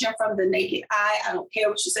perception from the naked eye. I don't care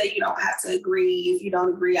what you say. You don't have to agree. If you don't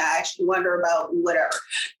agree, I actually wonder about whatever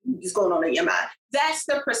is going on in your mind. That's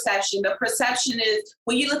the perception. The perception is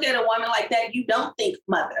when you look at a woman like that, you don't think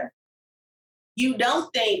mother. You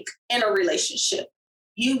don't think in a relationship.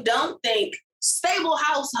 You don't think stable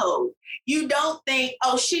household. You don't think,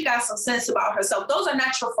 oh, she got some sense about herself. Those are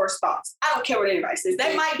not your first thoughts. I don't care what anybody says.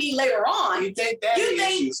 That might be later on. You think that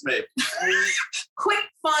issues, maybe. Quick,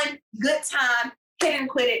 fun, good time, hit and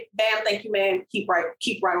quit it. Bam, thank you, man. Keep right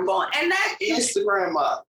on going. And that Instagram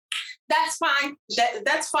up. That's fine.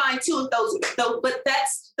 That's fine too. But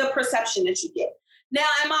that's the perception that you get. Now,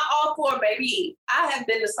 am I all for baby? I have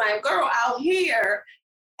been the same girl out here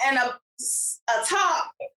and a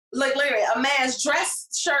top, like literally a man's dress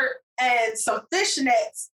shirt and some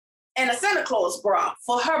fishnets and a Santa Claus bra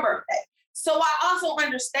for her birthday. So I also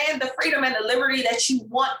understand the freedom and the liberty that you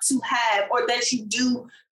want to have, or that you do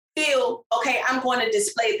feel, okay, I'm going to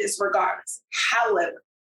display this regardless. However,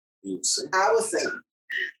 I was saying,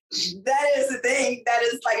 that is the thing. That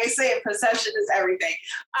is, like I said, perception is everything.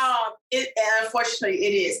 And unfortunately,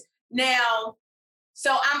 it is. Now,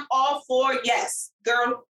 so I'm all for, yes,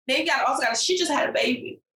 girl, they she just had a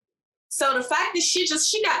baby. So the fact that she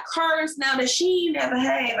got curves now that she never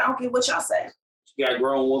had, I don't care what y'all say. She got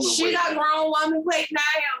grown woman weight now.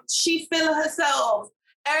 She feeling herself.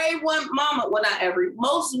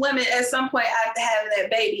 Most women at some point after having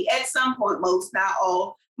that baby, at some point, most, not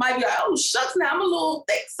all, might be like, oh, shucks, now I'm a little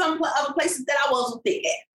thick. Some other places that I wasn't thick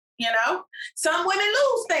at, Some women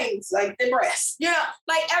lose things, like their breasts,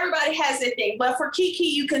 like everybody has their thing. But for Kiki,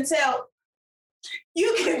 you can tell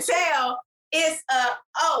it's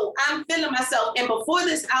I'm feeling myself. And before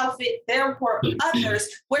this outfit, there were others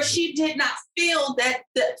where she did not feel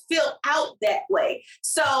out that way.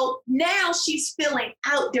 So now she's feeling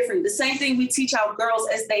out differently. The same thing we teach our girls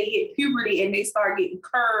as they hit puberty and they start getting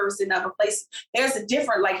curves in other places. There's a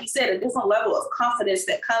different, like he said, a different level of confidence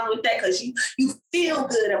that comes with that, because you feel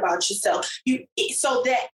good about yourself. So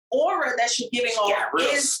that aura that you're giving off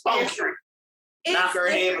is different. Knock her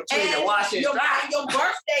head between the wash and dry. Your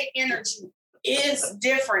birthday energy is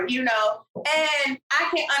different, And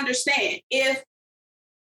I can understand if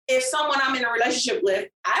if someone I'm in a relationship with,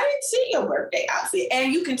 I didn't see your birthday outfit.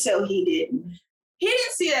 And you can tell he didn't. He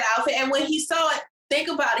didn't see that outfit. And when he saw it, think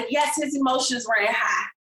about it. Yes, his emotions ran high.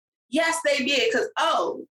 Yes, they did. Because,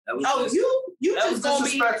 you just gonna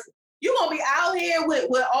be, you gonna be out here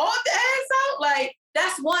with all the ass out? Like,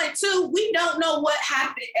 that's one. Two, we don't know what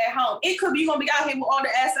happened at home. It could be you're going to be out here with all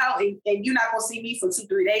the ass out and you're not going to see me for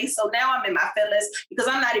 2-3 days. So now I'm in my feelings because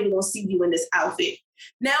I'm not even going to see you in this outfit.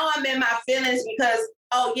 Now I'm in my feelings because,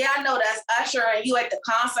 oh, yeah, I know that's Usher and you at the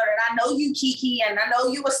concert and I know you Kiki and I know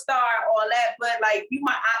you a star and all that. But, like,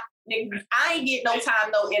 I ain't getting no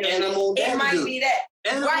time, no energy. It might be that.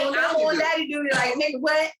 I'm on daddy duty, like, nigga,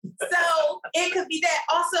 what? So it could be that.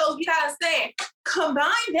 Also, you gotta understand,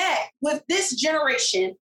 combine that with this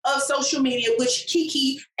generation of social media, which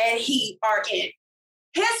Kiki and he are in.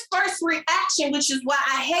 His first reaction, which is why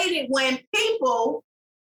I hate it when people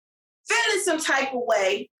feeling some type of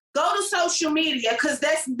way, go to social media, because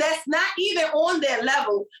that's not even on their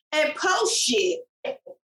level, and post shit.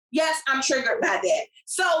 Yes, I'm triggered by that.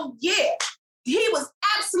 So, yeah, he was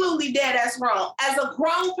absolutely dead ass wrong. As a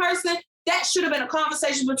grown person, that should have been a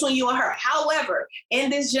conversation between you and her. However, in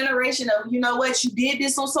this generation of, you know what, you did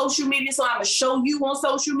this on social media, so I'm going to show you on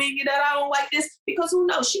social media that I don't like this, because who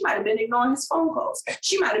knows, she might have been ignoring his phone calls.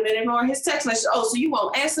 She might have been ignoring his text messages. Oh, so you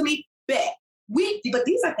won't answer me? Bet. But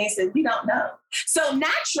these are things that we don't know. So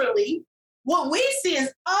naturally, what we see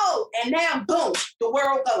is, oh, and now, boom, the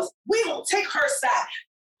world goes, we won't take her side.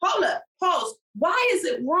 Hold up, pause. Why is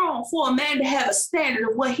it wrong for a man to have a standard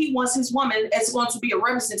of what he wants his woman as going to be a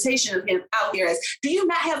representation of him out here as? Do you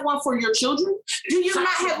not have one for your children? Do you not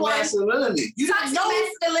have one? Masculinity. You don't know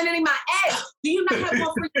masculinity, my ass. Do you not have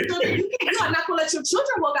one for your children? You are not going to let your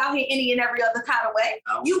children walk out here any and every other kind of way.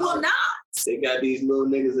 You will not. They got these little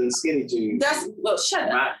niggas in skinny jeans. Shut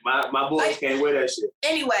up. My boys can't wear that shit.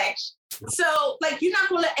 Anyway. So, like, you're not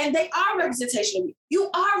going to let, and they are representation of you.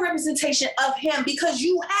 You are representation of him because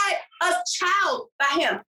you had a child by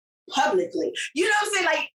him publicly. You know what I'm saying?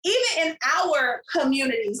 Like, even in our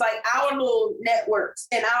communities, like our little networks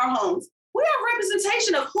in our homes, we are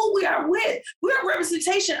representation of who we are with. We are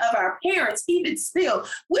representation of our parents, even still.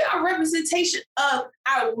 We are representation of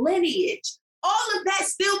our lineage. All of that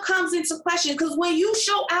still comes into question because when you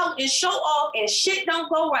show out and show off and shit don't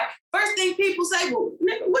go right, first thing people say, well,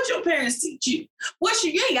 nigga, what your parents teach you?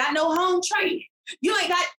 You ain't got no home training. You ain't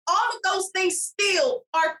got all of those things still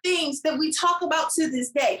are things that we talk about to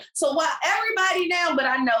this day. So while everybody now, but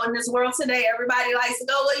I know in this world today, everybody likes to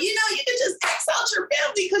go, well, you know, you can just X out your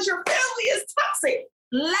family because your family is toxic.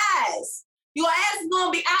 Lies. Your ass is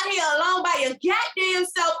gonna be out here alone by your goddamn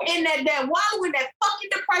self in that wallow in that fucking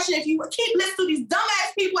depression if you keep listening to these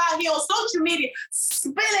dumbass people out here on social media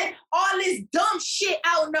spilling all this dumb shit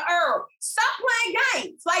out in the earth. Stop playing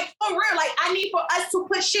games. Like, for real. Like, I need for us to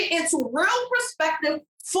put shit into real perspective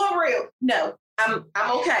for real. No, I'm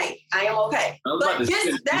okay. I am okay. But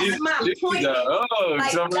that's my point.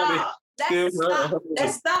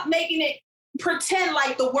 Let's stop making it pretend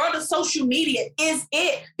like the world of social media is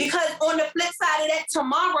it, because on the flip side of that,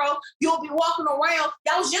 tomorrow you'll be walking around.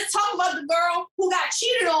 Y'all was just talking about the girl who got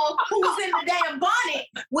cheated on, who was in the damn bonnet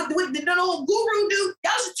with the little guru dude.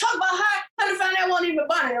 Y'all just talking about her. Come to find out, it wasn't even a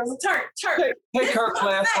bonnet. It was a turban. Hey, Kirk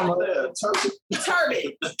class on turban.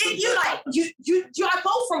 You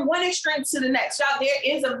go from one extreme to the next. Y'all, there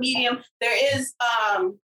is a medium. There is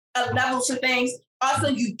a level to things. Also,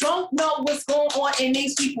 you don't know what's going on in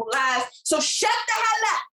these people's lives, so shut the hell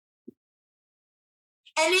up.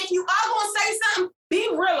 And if you are going to say something, be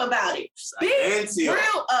real about it. Be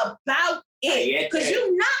real about it. Because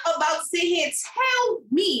you're not about to sit here and tell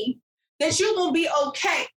me that you're going to be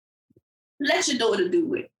okay. Let your daughter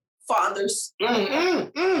do it, fathers.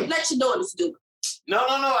 Let your daughters do it. No.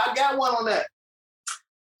 I got one on that.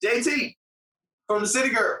 JT from the City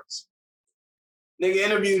Girls. Nigga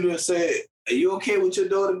interviewed her and said, are you okay with your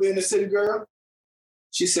daughter being a city girl?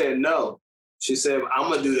 She said, no. She said, I'm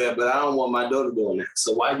going to do that, but I don't want my daughter doing that.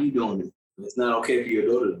 So why are you doing it? It's not okay for your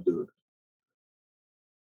daughter to do it.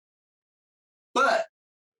 But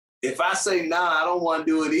if I say, nah, I don't want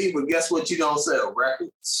to do it either, guess what you don't sell?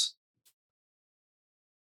 Records.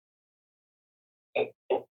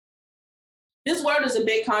 This word is a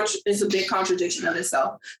big contradiction of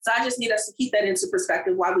itself. So I just need us to keep that into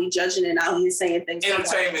perspective while we judging and out here saying things.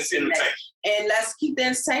 Entertainment's entertainment. And let's keep the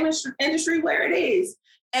entertainment industry where it is.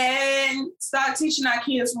 And start teaching our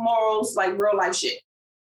kids morals, like real life shit.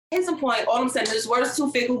 Here's the point. All I'm saying is this word is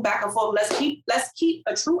too fickle, back and forth. Let's keep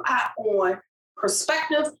a true eye on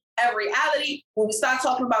perspective and reality when we start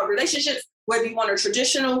talking about relationships, whether you want a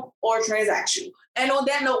traditional or transactional. And on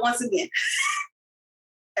that note, once again,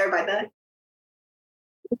 everybody done?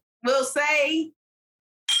 will say,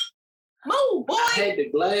 move, boy. I had the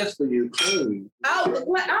glass for you clean. Oh,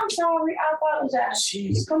 I'm sorry. I apologize.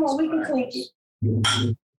 Jesus Come on, we can clean it.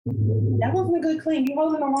 That wasn't a good clean. You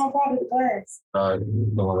holding the wrong part of the glass. All right.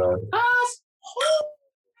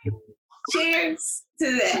 Cheers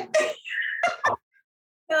to that.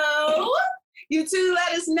 So, you two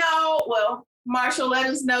let us know. Well, Marshall, let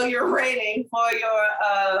us know your rating for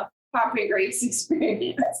your popping grapes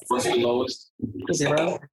experience. What's the lowest?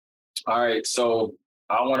 0. All right, so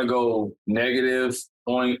I want to go negative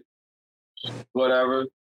point, whatever.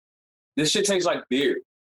 This shit tastes like beer.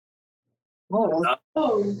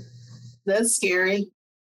 Oh, that's scary.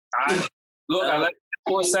 I let it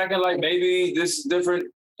for a second, like maybe this is different.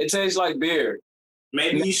 It tastes like beer.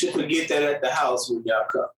 Maybe you should forget that at the house when y'all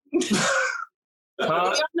come.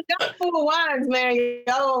 Huh? We only got 4 wines, man.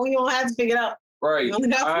 Yo, we don't have to figure it out. Right. We only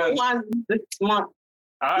got 4 wines this month.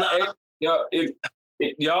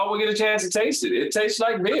 If y'all will get a chance to taste it, it tastes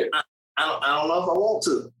like beer. I don't know if I want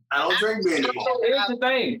to. I don't drink beer anymore. Here's the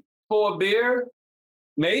thing. For a beer,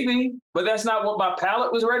 maybe, but that's not what my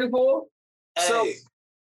palate was ready for. Hey, So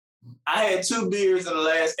I had 2 beers in the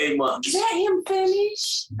last 8 months. Let him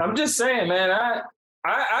finish. I'm just saying, man,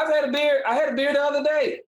 I've had a beer. I had a beer the other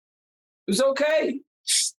day. It was okay.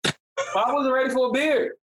 I wasn't ready for a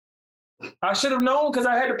beer. I should have known because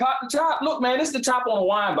I had to pop the top. Look, man, this is the top on a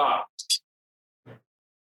wine bottle.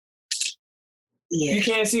 Yeah. You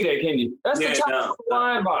can't see that, can you? That's the top of the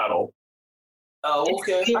wine bottle. Oh,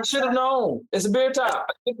 okay. I should have known. It's a beer top.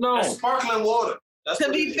 I should have known. That's sparkling water. That's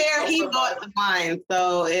To be fair, he bought the wine,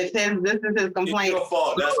 so if this is his It's complaint. your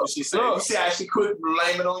fault. That's what she said. Look. You see how she quit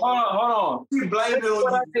blaming on you? Hold on. She blamed it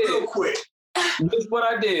on you real quick. This is what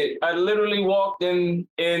I did. I literally walked into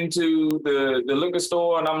the liquor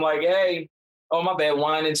store and I'm like, hey, oh, my bad,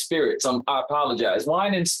 wine and spirits. I apologize.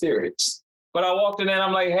 Wine and spirits. But I walked in there and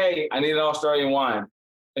I'm like, hey, I need an Australian wine.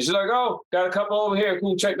 And she's like, oh, got a couple over here.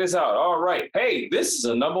 Cool, check this out. All right. Hey, this is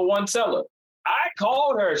a #1 seller. I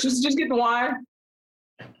called her. She said, just get the wine.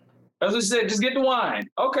 That's what she said, just get the wine.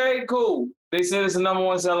 Okay, cool. They said it's a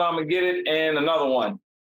 #1 seller. I'm going to get it and another one.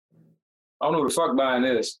 I don't know who the fuck buying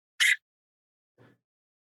this.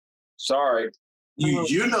 Sorry.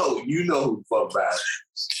 You know who fuck about it.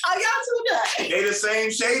 Oh, y'all too done. They the same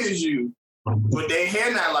shade as you, but they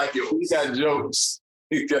hair not like yours. He got jokes.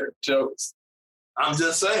 He got jokes. I'm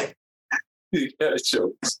just saying. He got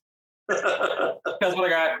jokes. That's what I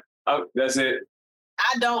got. Oh, that's it.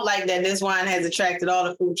 I don't like that this wine has attracted all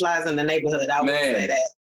the food flies in the neighborhood. I would say that.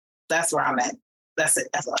 That's where I'm at. That's it.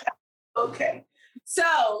 That's all I got. Okay.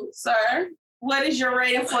 So, sir, what is your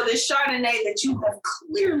rating for this Chardonnay that you have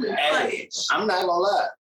clearly punished? I'm not gonna lie.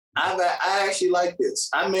 I actually like this.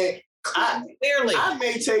 I may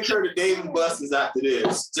take her to Dave & Buster's after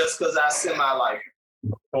this, just because I semi like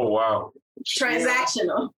it. Oh, wow.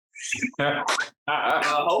 Transactional.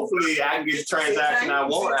 Hopefully, I can get the transaction I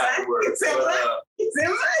want afterwards. But,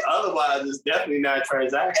 otherwise, it's definitely not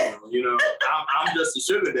transactional. You know, I'm just a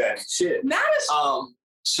sugar daddy. Shit. Not a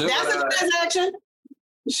That's a transaction.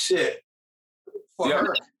 Shit. For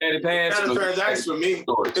her. And it passed. Not a transaction for me.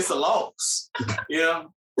 It's a loss. You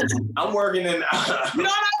know? I'm working in I'm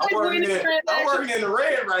working in the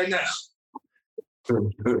red right now.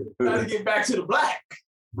 Trying to get back to the black.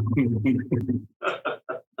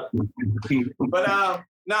 But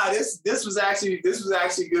this was actually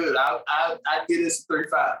good. I'd give this a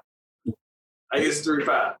 3.5. I guess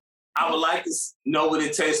 3.5. I would like to know what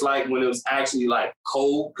it tastes like when it was actually like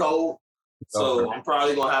cold. So I'm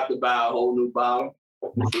probably gonna have to buy a whole new bottle.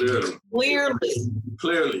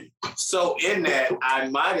 Clearly. So in that, I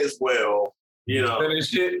might as well,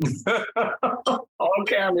 finish it. On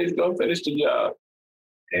camera, he's gonna finish the job.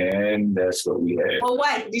 And that's what we had. Well,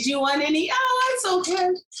 what? Did you want any? Oh, it's okay.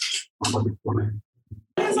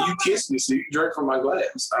 You kissed me, so you drank from my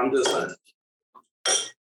glass. I'm just saying.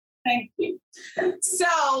 Thank you.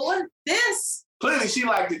 So this clearly she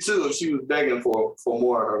liked it too if she was begging for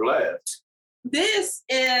more of her glass. This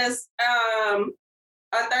is a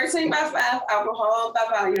 13 by 5 alcohol by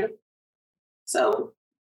volume. So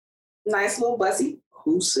nice little bussy.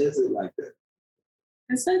 Who says it like that?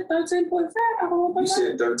 It said 13.5 alcohol by You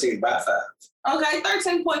said 13 by 5. Okay,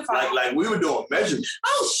 13.5. Like we were doing measurements.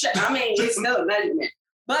 Oh, shit. I mean, it's still a measurement.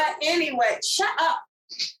 But anyway, shut up.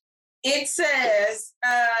 It says,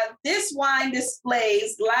 this wine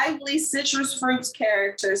displays lively citrus fruits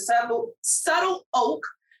character, subtle oak,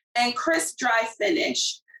 and crisp dry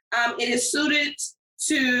finish. It is suited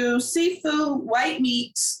to seafood, white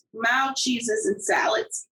meats, mild cheeses, and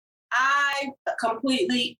salads. I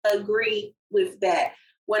completely agree with that.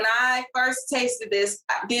 When I first tasted this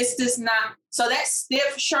does not, so that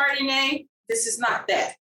stiff Chardonnay, this is not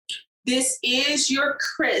that. This is your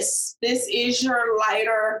crisp. This is your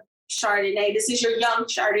lighter Chardonnay. This is your young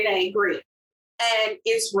Chardonnay grape. And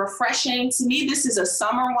it's refreshing. To me, this is a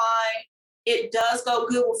summer wine. It does go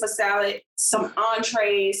good with a salad, some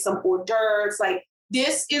entrees, some hors d'oeuvres. Like,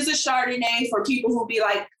 this is a Chardonnay for people who be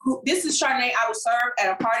like, this is Chardonnay I would serve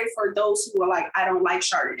at a party for those who are like, I don't like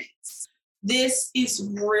Chardonnays. This is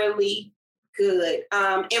really good.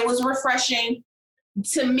 It was refreshing.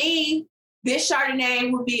 To me, this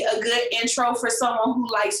Chardonnay would be a good intro for someone who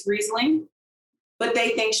likes Riesling, but they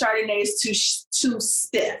think Chardonnay is too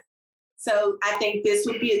stiff. So I think this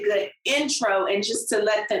would be a good intro, and just to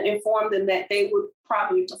let them inform them that they would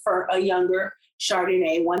probably prefer a younger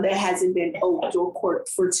Chardonnay, one that hasn't been oaked or corked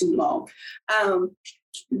for too long.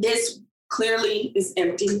 This clearly is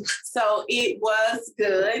empty, so it was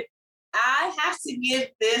good. I have to give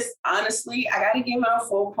this, honestly, I got to give it a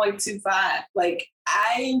 4.25. Like,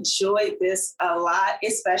 I enjoyed this a lot,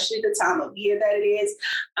 especially the time of year that it is.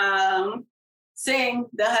 Seeing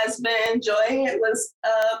the husband enjoy it was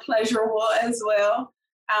pleasurable as well.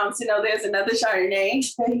 To know there's another Chardonnay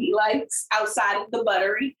that he likes outside of the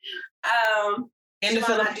buttery. And the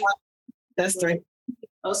Philippines. That's 3.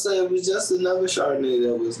 I'll say it was just another Chardonnay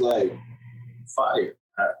that was like fire.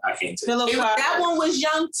 I can't tell. That one was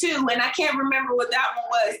young too, and I can't remember what that one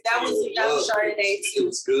was. That was a young Chardonnay too. It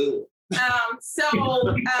was good.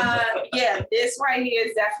 Yeah, this right here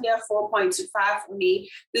is definitely a 4.25 for me.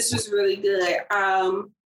 This was really good.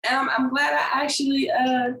 And I'm glad I actually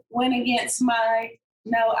went against my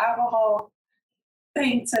no alcohol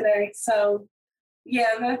thing today. So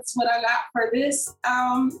yeah, that's what I got for this.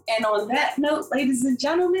 And on that note, ladies and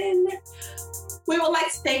gentlemen, we would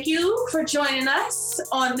like to thank you for joining us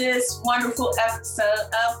on this wonderful episode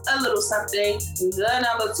of A Little Something, the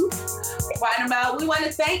number 2. Right about, we want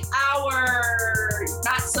to thank our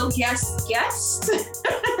not-so-guest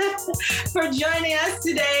for joining us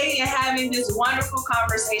today and having this wonderful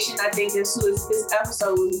conversation. I think this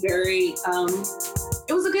episode was very,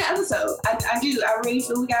 it was a good episode. I really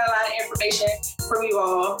feel we got a lot of information from you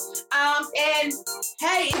all. And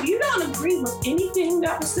hey, if you don't agree with anything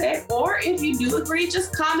that was said, or if you do agree,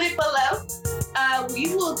 just comment below.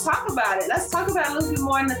 We will talk about it. Let's talk about it a little bit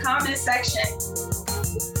more in the comment section.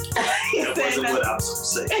 That wasn't what I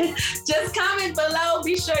was going to say. Just comment below.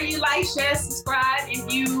 Be sure you like, share, subscribe.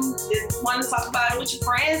 If you want to talk about it with your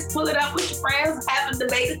friends, pull it up with your friends. Have a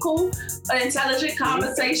debate-a-cool, an intelligent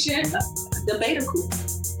conversation. Debate-a-cool.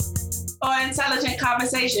 Or intelligent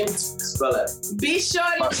conversation. Spell it. Be sure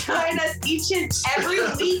to join us each and every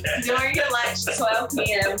week during your lunch, 12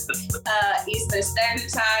 p.m. Eastern Standard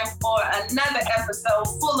Time, for another episode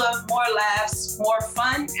full of more laughs, more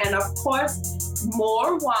fun, and of course,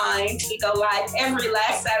 more wine. We go live every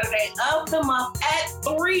last Saturday of the month at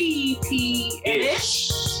 3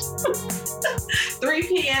 p.m.-ish. 3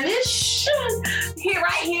 p.m.-ish.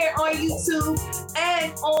 Right here on YouTube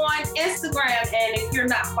and on Instagram. And if you're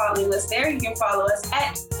not following us there, you can follow us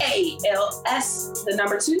at ALS, the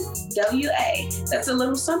number 2, WA. That's a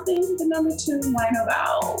little something, the number 2, wine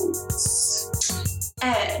about.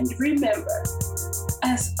 And remember,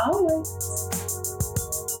 as always,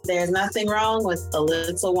 there's nothing wrong with a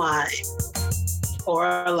little wine. Or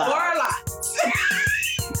a lot. Or a lot.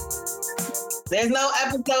 There's no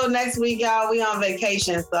episode next week, y'all. We on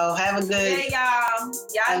vacation, so have a good. Hey, y'all.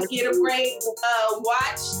 Y'all get a break.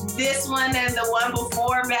 Watch this one and the one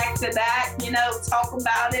before back to back. You know, talk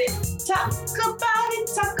about it. Talk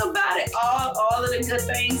about it. All of the good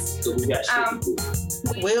things. So we got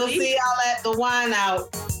we'll see y'all at the wine out.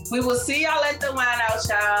 We will see y'all at the wine out,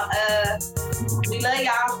 y'all. We love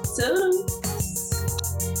y'all too.